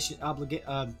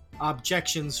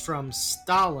objections from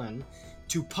Stalin,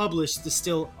 to publish the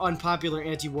still unpopular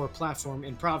anti-war platform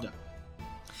in Pravda.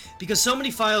 Because so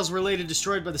many files were later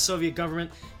destroyed by the Soviet government,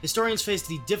 historians faced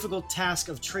the difficult task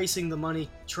of tracing the money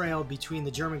trail between the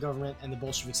German government and the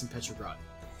Bolsheviks in Petrograd.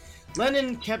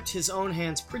 Lenin kept his own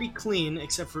hands pretty clean,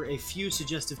 except for a few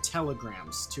suggestive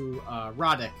telegrams to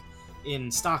Radek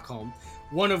in Stockholm,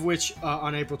 one of which,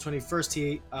 on April 21st,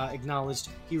 he acknowledged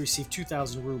he received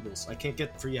 2,000 rubles. I can't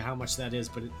get for you how much that is,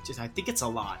 but I think it's a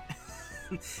lot.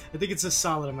 I think it's a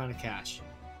solid amount of cash.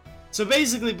 So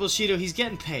basically, Bushido, he's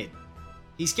getting paid.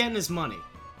 He's getting his money.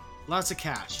 Lots of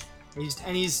cash.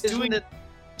 He's doing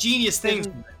genius things.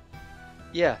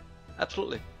 Yeah,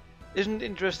 absolutely. Isn't it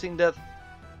interesting that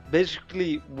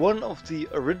basically one of the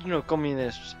original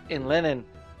communists in Lenin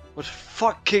was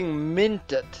fucking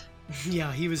minted?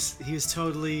 Yeah, he was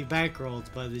totally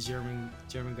bankrolled by the German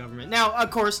government. Now,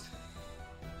 of course,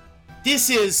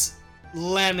 this is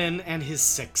Lenin and his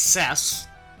success,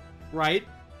 right?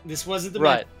 This wasn't the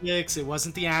Bolsheviks, it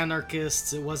wasn't the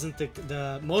anarchists, it wasn't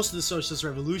the most of the socialist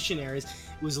revolutionaries.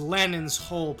 It was Lenin's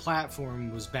whole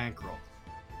platform was bankrolled.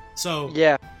 So,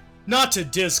 yeah, not to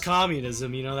diss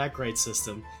communism, that great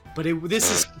system, but this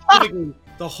is specifically,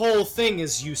 the whole thing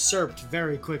is usurped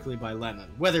very quickly by Lenin.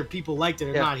 Whether people liked it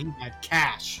or not, he had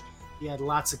cash. He had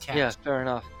lots of cash. Yeah, fair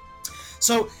enough.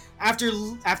 So, after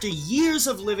years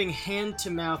of living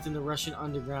hand-to-mouth in the Russian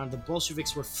underground, the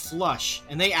Bolsheviks were flush,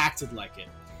 and they acted like it.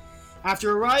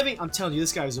 After arriving, I'm telling you,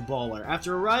 this guy was a baller.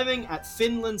 After arriving at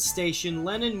Finland Station,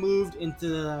 Lenin moved into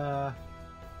the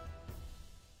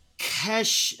I'm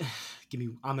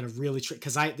gonna really try,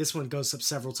 because this one goes up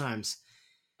several times.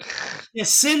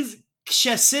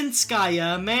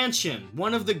 Shesinskaya Mansion,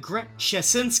 one of the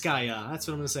Shesinskaya, that's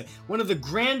what I'm gonna say. One of the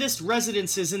grandest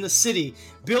residences in the city,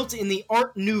 built in the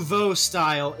Art Nouveau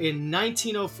style in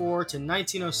 1904 to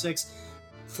 1906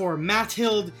 for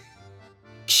Mathilde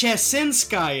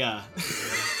Shesinskaya.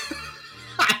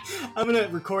 I'm gonna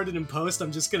record it in post.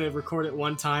 I'm just gonna record it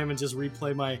one time and just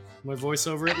replay my voice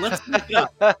over it. Let's look it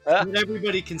up so that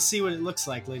everybody can see what it looks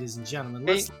like, ladies and gentlemen.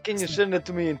 Can you send it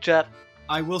to me in chat?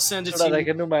 I will send it so to that you. I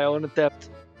can do my own attempt.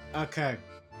 Okay.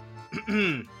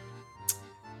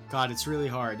 God, it's really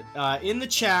hard. In the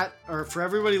chat, or for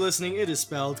everybody listening, it is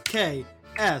spelled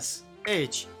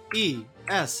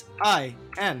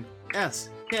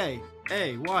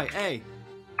K-S-H-E-S-I-N-S-K-A-Y-A.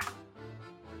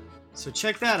 So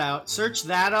check that out. Search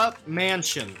that up.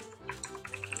 Mansion.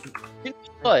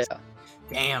 Oh yeah.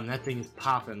 Damn, that thing is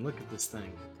popping. Look at this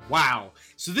thing. Wow.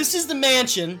 So this is the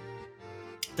mansion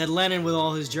that Lenin with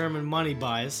all his German money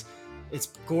buys. It's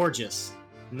gorgeous.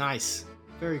 Nice.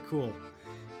 Very cool.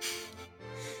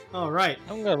 All right.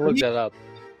 I'm gonna look that up.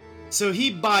 So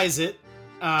he buys it.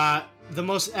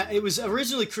 It was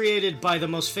originally created by the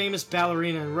most famous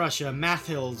ballerina in Russia,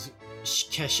 Mathilde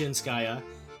Shesinskaya,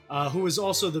 who was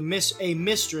also a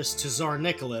mistress to Tsar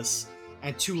Nicholas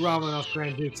and two Romanov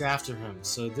Grand Dukes after him.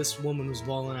 So this woman was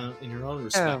balling out in her own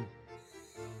respect.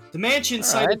 The mansion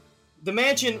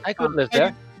I could live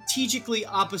there. Strategically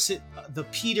opposite the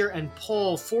Peter and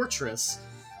Paul Fortress,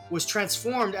 was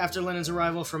transformed after Lenin's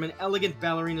arrival from an elegant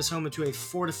ballerina's home into a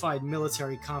fortified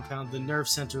military compound, the nerve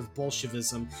center of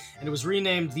Bolshevism, and it was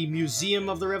renamed the Museum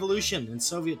of the Revolution in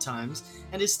Soviet times,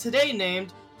 and is today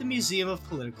named the Museum of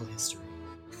Political History.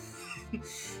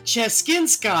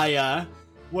 Cheskinskaya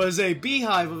was a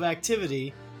beehive of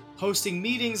activity, hosting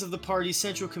meetings of the party's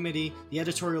Central Committee, the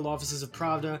editorial offices of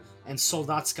Pravda and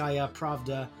Soldatskaya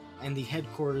Pravda, and the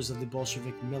headquarters of the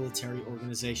Bolshevik military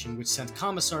organization, which sent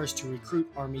commissars to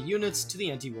recruit army units to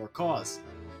the anti-war cause.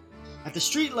 At the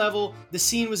street level, the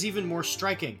scene was even more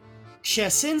striking.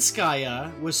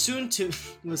 Cheskinskaya was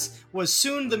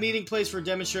soon the meeting place for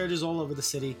demonstrators all over the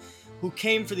city, who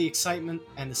came for the excitement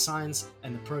and the signs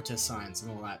and the protest signs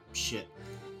and all that shit.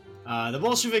 The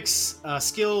Bolsheviks'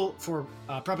 skill for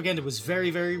propaganda was very,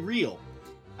 very real.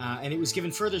 And it was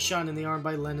given further shot in the arm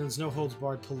by Lenin's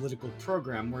no-holds-barred political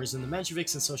program, whereas in the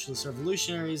Mensheviks and Socialist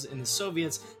Revolutionaries in the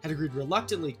Soviets had agreed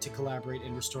reluctantly to collaborate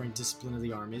in restoring discipline of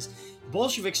the armies, the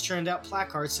Bolsheviks churned out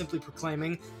placards simply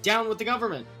proclaiming, "Down with the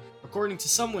government!" According to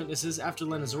some witnesses, after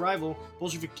Lenin's arrival,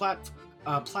 Bolshevik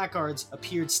placards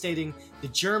appeared stating, "The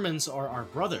Germans are our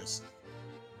brothers."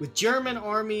 With German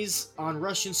armies on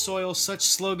Russian soil, such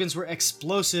slogans were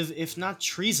explosive, if not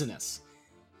treasonous.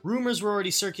 Rumors were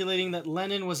already circulating that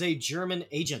Lenin was a German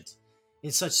agent.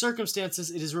 In such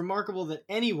circumstances, it is remarkable that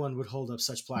anyone would hold up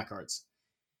such placards.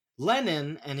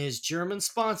 Lenin and his German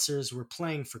sponsors were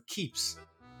playing for keeps.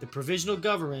 The provisional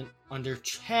government, under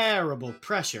terrible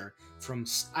pressure from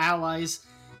allies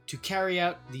to carry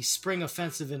out the spring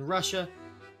offensive in Russia,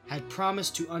 had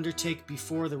promised to undertake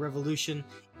before the revolution,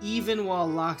 even while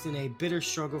locked in a bitter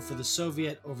struggle for the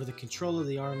Soviet over the control of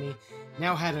the army,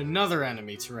 now had another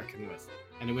enemy to reckon with.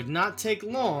 And it would not take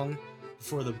long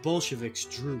before the Bolsheviks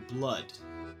drew blood.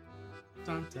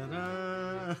 Dun, dun,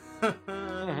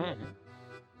 dun.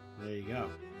 There you go.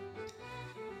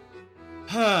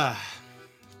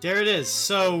 There it is.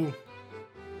 So,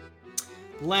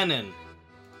 Lenin,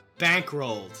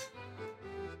 bankrolled,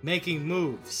 making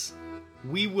moves.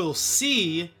 We will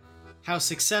see how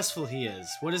successful he is.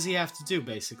 What does he have to do,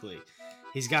 basically?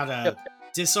 He's got to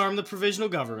disarm the provisional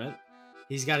government.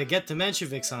 He's got to get the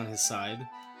Mensheviks on his side,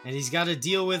 and he's got to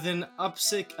deal with an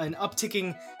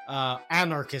upticking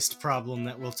anarchist problem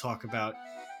that we'll talk about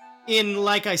in,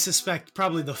 like I suspect,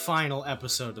 probably the final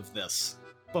episode of this.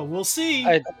 But we'll see.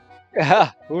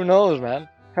 Who knows, man?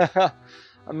 I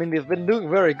mean, they've been doing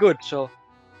very good, so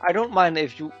I don't mind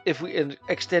if we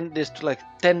extend this to like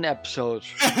 10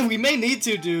 episodes. We may need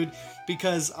to, dude,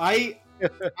 because I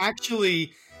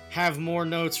actually have more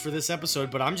notes for this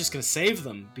episode, but I'm just going to save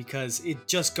them because it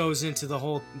just goes into the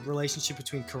whole relationship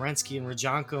between Kerensky and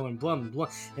Rodyanko and blah, blah, blah.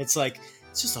 It's like,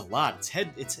 it's just a lot.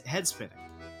 It's head spinning.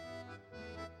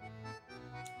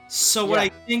 So what I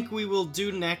think we will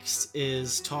do next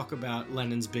is talk about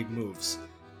Lenin's big moves.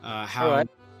 How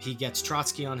he gets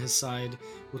Trotsky on his side.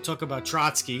 We'll talk about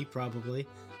Trotsky, probably.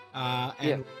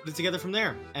 And put it together from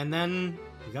there. And then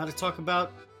we got to talk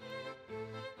about...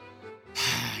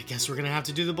 I guess we're going to have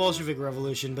to do the Bolshevik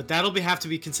Revolution, but that'll have to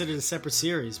be considered a separate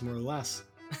series, more or less.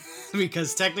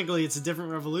 Because technically it's a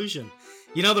different revolution.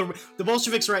 You know, the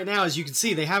Bolsheviks right now, as you can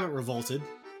see, they haven't revolted.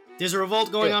 There's a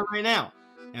revolt going on right now.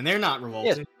 And they're not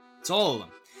revolting. Yeah. It's all of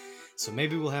them. So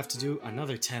maybe we'll have to do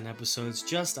another 10 episodes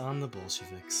just on the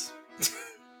Bolsheviks.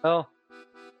 Well,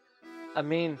 I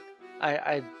mean,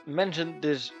 I mentioned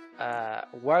this a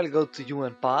while ago to you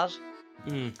and Paz.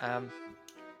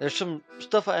 There's some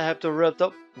stuff I have to wrap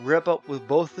up with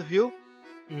both of you.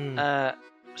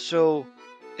 So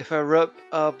if I wrap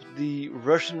up the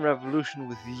Russian Revolution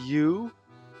with you,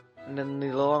 and then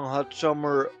the long hot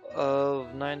summer of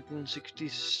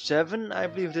 1967, I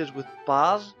believe it is, with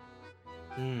Paz,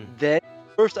 then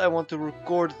first I want to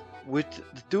record with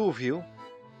the two of you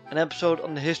an episode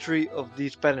on the history of the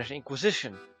Spanish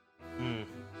Inquisition.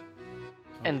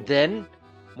 And then,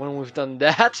 when we've done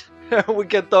that, we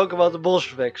can talk about the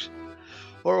Bolsheviks.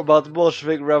 Or about the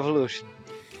Bolshevik Revolution.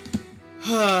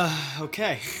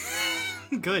 Okay.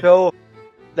 Good. So,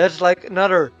 that's like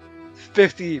another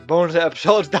 50 bonus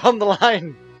episodes down the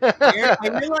line. I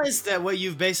realized that what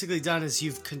you've basically done is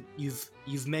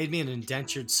you've made me an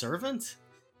indentured servant.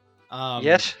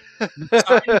 Yes. You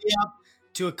signed me up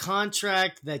to a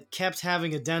contract that kept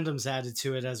having addendums added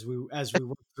to it as we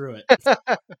worked through it.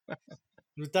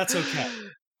 But that's okay.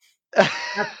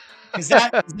 Because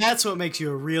that's what makes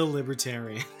you a real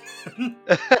libertarian.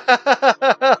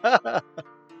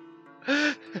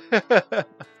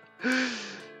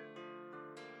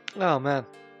 Oh man.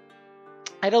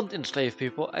 I don't enslave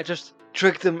people, I just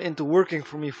trick them into working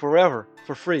for me forever,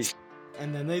 for free.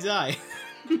 And then they die.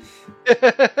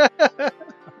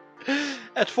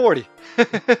 At 40.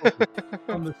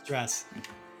 From the stress.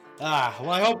 Well,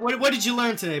 I hope. What did you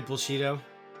learn today, Bullshito?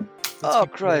 Oh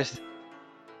Christ!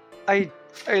 I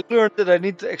learned that I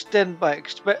need to extend my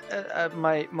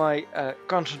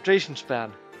concentration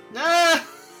span.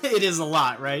 It is a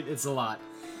lot, right? It's a lot.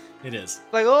 It is.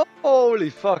 Like, oh, holy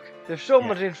fuck! There's so Yeah.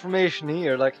 much information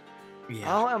here. Like, Yeah.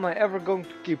 how am I ever going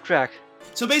to keep track?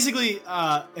 So basically,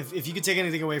 if you could take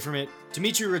anything away from it,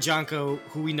 Dmitry Rodyanko,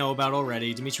 who we know about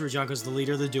already, Dmitry Rodyanko is the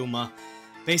leader of the Duma.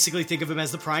 Basically, think of him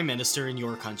as the prime minister in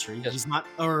your country. Yes. He's not,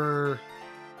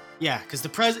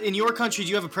 because in your country, do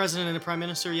you have a president and a prime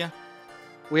minister? Yeah.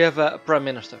 We have a prime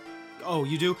minister. Oh,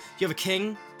 you do. You have a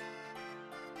king.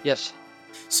 Yes.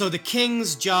 So the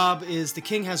king's job is the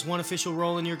king has one official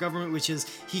role in your government, which is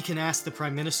he can ask the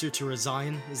prime minister to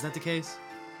resign. Is that the case?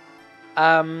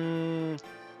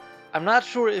 I'm not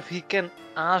sure if he can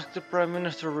ask the prime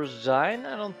minister to resign.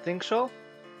 I don't think so.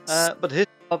 But his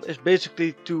job is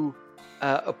basically to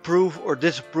approve or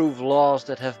disapprove laws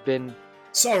that have been.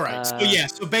 So right.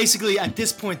 So basically, at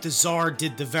this point, the Tsar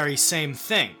did the very same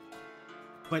thing.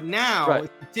 But now, Right.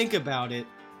 if you think about it,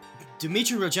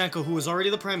 Dmitry Rodyanko, who was already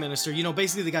the prime minister,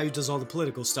 basically the guy who does all the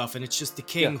political stuff, and it's just the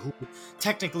king who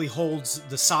technically holds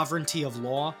the sovereignty of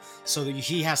law, so that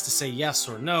he has to say yes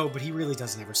or no, but he really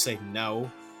doesn't ever say no.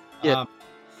 Yeah.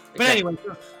 But anyway,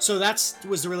 so that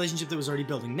was the relationship that was already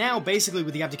building. Now, basically,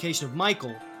 with the abdication of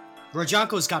Michael,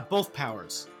 Rodyanko's got both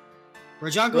powers.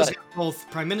 Rodyanko's got both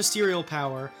prime ministerial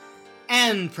power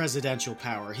and presidential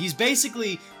power. He's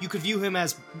basically, you could view him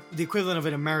as the equivalent of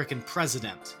an American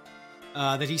president.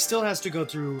 That he still has to go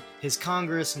through his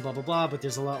Congress and blah blah blah, but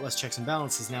there's a lot less checks and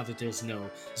balances now that there's no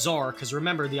Tsar. Because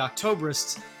remember, the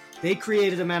Octobrists, they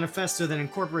created a manifesto that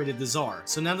incorporated the Tsar.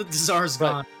 So now that the Tsar's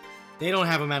gone, they don't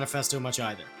have a manifesto much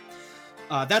either.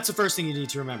 That's the first thing you need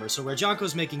to remember. So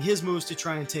Rodyanko's making his moves to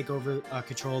try and take over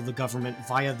control of the government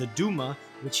via the Duma,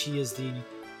 which he is the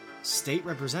state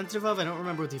representative of. I don't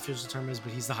remember what the official term is,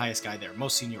 but he's the highest guy there,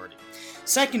 most seniority.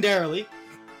 Secondarily,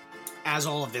 as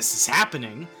all of this is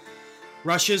happening,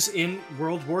 Russia's in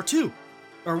World War II.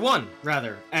 Or one,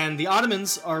 rather. And the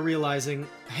Ottomans are realizing,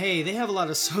 hey, they have a lot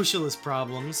of socialist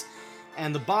problems,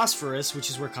 and the Bosphorus,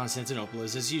 which is where Constantinople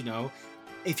is, as you know,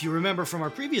 if you remember from our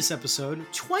previous episode,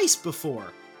 twice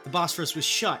before, the Bosphorus was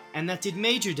shut, and that did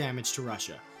major damage to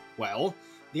Russia. Well,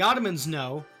 the Ottomans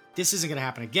know this isn't going to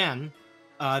happen again.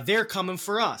 They're coming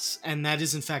for us, and that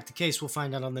is in fact the case. We'll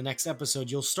find out on the next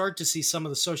episode. You'll start to see some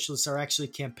of the socialists are actually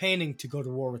campaigning to go to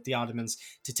war with the Ottomans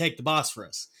to take the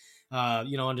Bosphorus.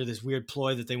 Under this weird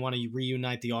ploy that they want to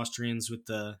reunite the Austrians with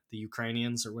the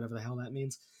Ukrainians, or whatever the hell that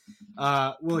means.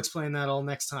 We'll explain that all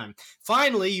next time.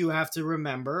 Finally, you have to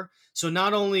remember, so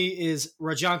not only is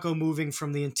Rodyanko moving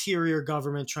from the interior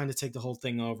government, trying to take the whole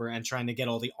thing over and trying to get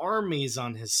all the armies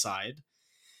on his side,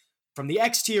 from the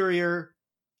exterior,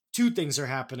 two things are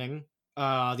happening.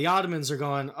 The Ottomans are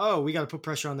going, oh, we got to put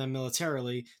pressure on them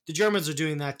militarily. The Germans are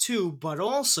doing that too, but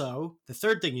also, the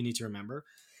third thing you need to remember,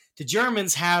 the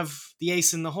Germans have the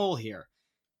ace in the hole here.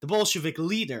 The Bolshevik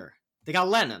leader. They got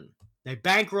Lenin. They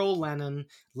bankroll Lenin.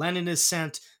 Lenin is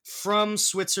sent from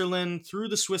Switzerland, through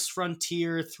the Swiss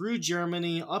frontier, through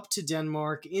Germany, up to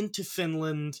Denmark, into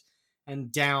Finland,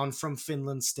 and down from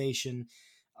Finland station.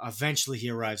 Eventually he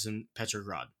arrives in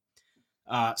Petrograd.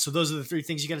 So those are the three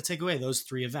things you got to take away, those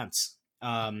three events.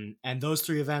 And those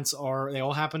three events they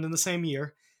all happened in the same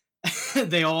year.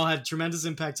 They all had tremendous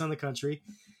impacts on the country.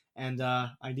 And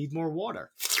I need more water.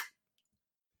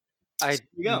 I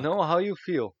know how you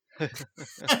feel.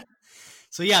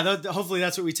 So yeah, hopefully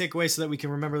that's what we take away so that we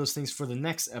can remember those things for the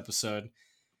next episode.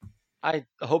 I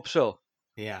hope so.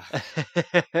 Yeah.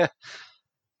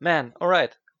 Man, all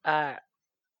right.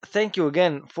 Thank you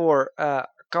again for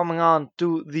coming on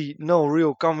to the No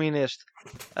Real Communist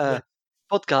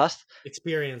podcast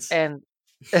experience. And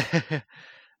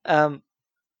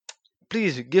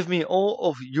please give me all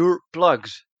of your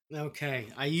plugs. Okay.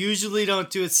 I usually don't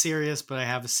do it serious, but I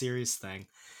have a serious thing.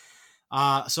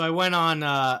 So I went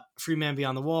on Free Man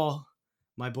Beyond the Wall.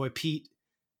 My boy Pete.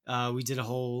 We did a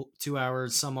whole 2-hour,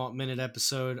 some minute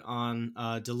episode on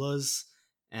Deleuze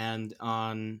and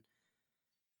on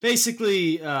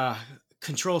basically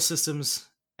control systems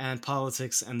and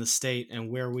politics and the state and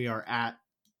where we are at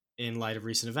in light of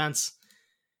recent events.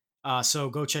 So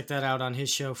go check that out on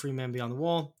his show, Free Man Beyond the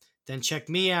Wall. Then check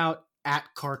me out at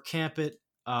Carcampit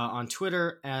on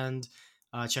Twitter, and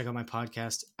check out my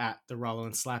podcast at The Rollo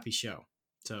and Slappy Show.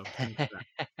 So,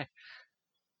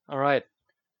 all right.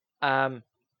 Then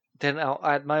I'll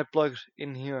add my plugs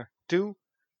in here too.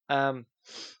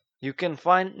 You can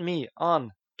find me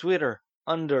on Twitter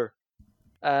under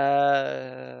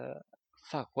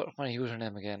what's my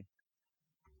username again?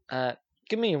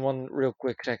 Give me one real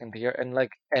quick second here and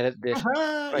like edit this.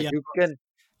 Right, Yeah, you can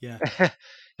yeah.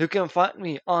 you can find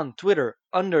me on Twitter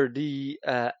under the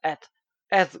at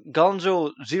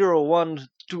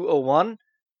Gonzo01201.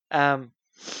 Um,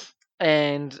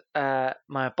 and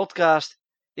my podcast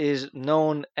is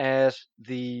known as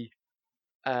the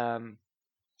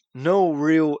No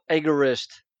Real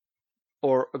Agorist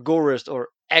or Agorist or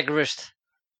Agorist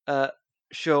uh,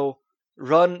 show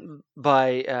run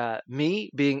by me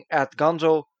being at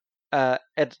Gonzo at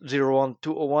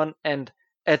 01201 and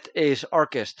at Ace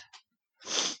Archist.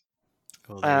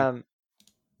 Well,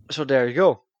 So there you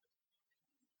go.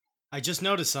 I just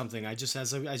noticed something.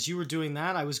 As you were doing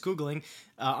that, I was googling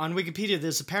on Wikipedia.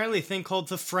 There's apparently a thing called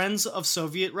the Friends of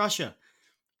Soviet Russia.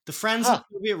 The Friends of Huh.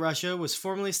 Soviet Russia was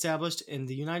formally established in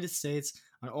the United States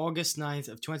on August 9th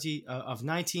of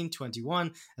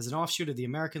 1921 as an offshoot of the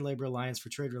American Labor Alliance for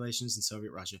Trade Relations in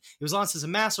Soviet Russia. It was launched as a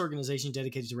mass organization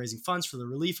dedicated to raising funds for the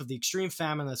relief of the extreme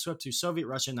famine that swept through Soviet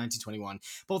Russia in 1921,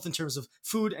 both in terms of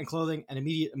food and clothing and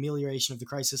immediate amelioration of the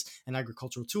crisis and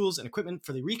agricultural tools and equipment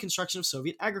for the reconstruction of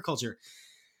Soviet agriculture.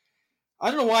 I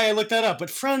don't know why I looked that up, but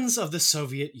Friends of the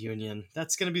Soviet Union.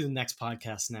 That's going to be the next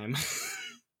podcast name.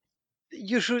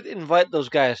 You should invite those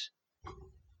guys.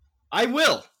 I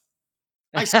will.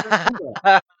 I certainly will.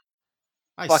 I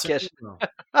Fuck yes. certainly will.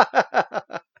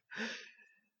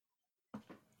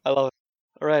 I love it.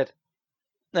 All right.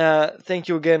 Thank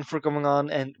you again for coming on,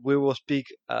 and we will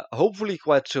speak hopefully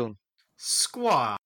quite soon. Squaw.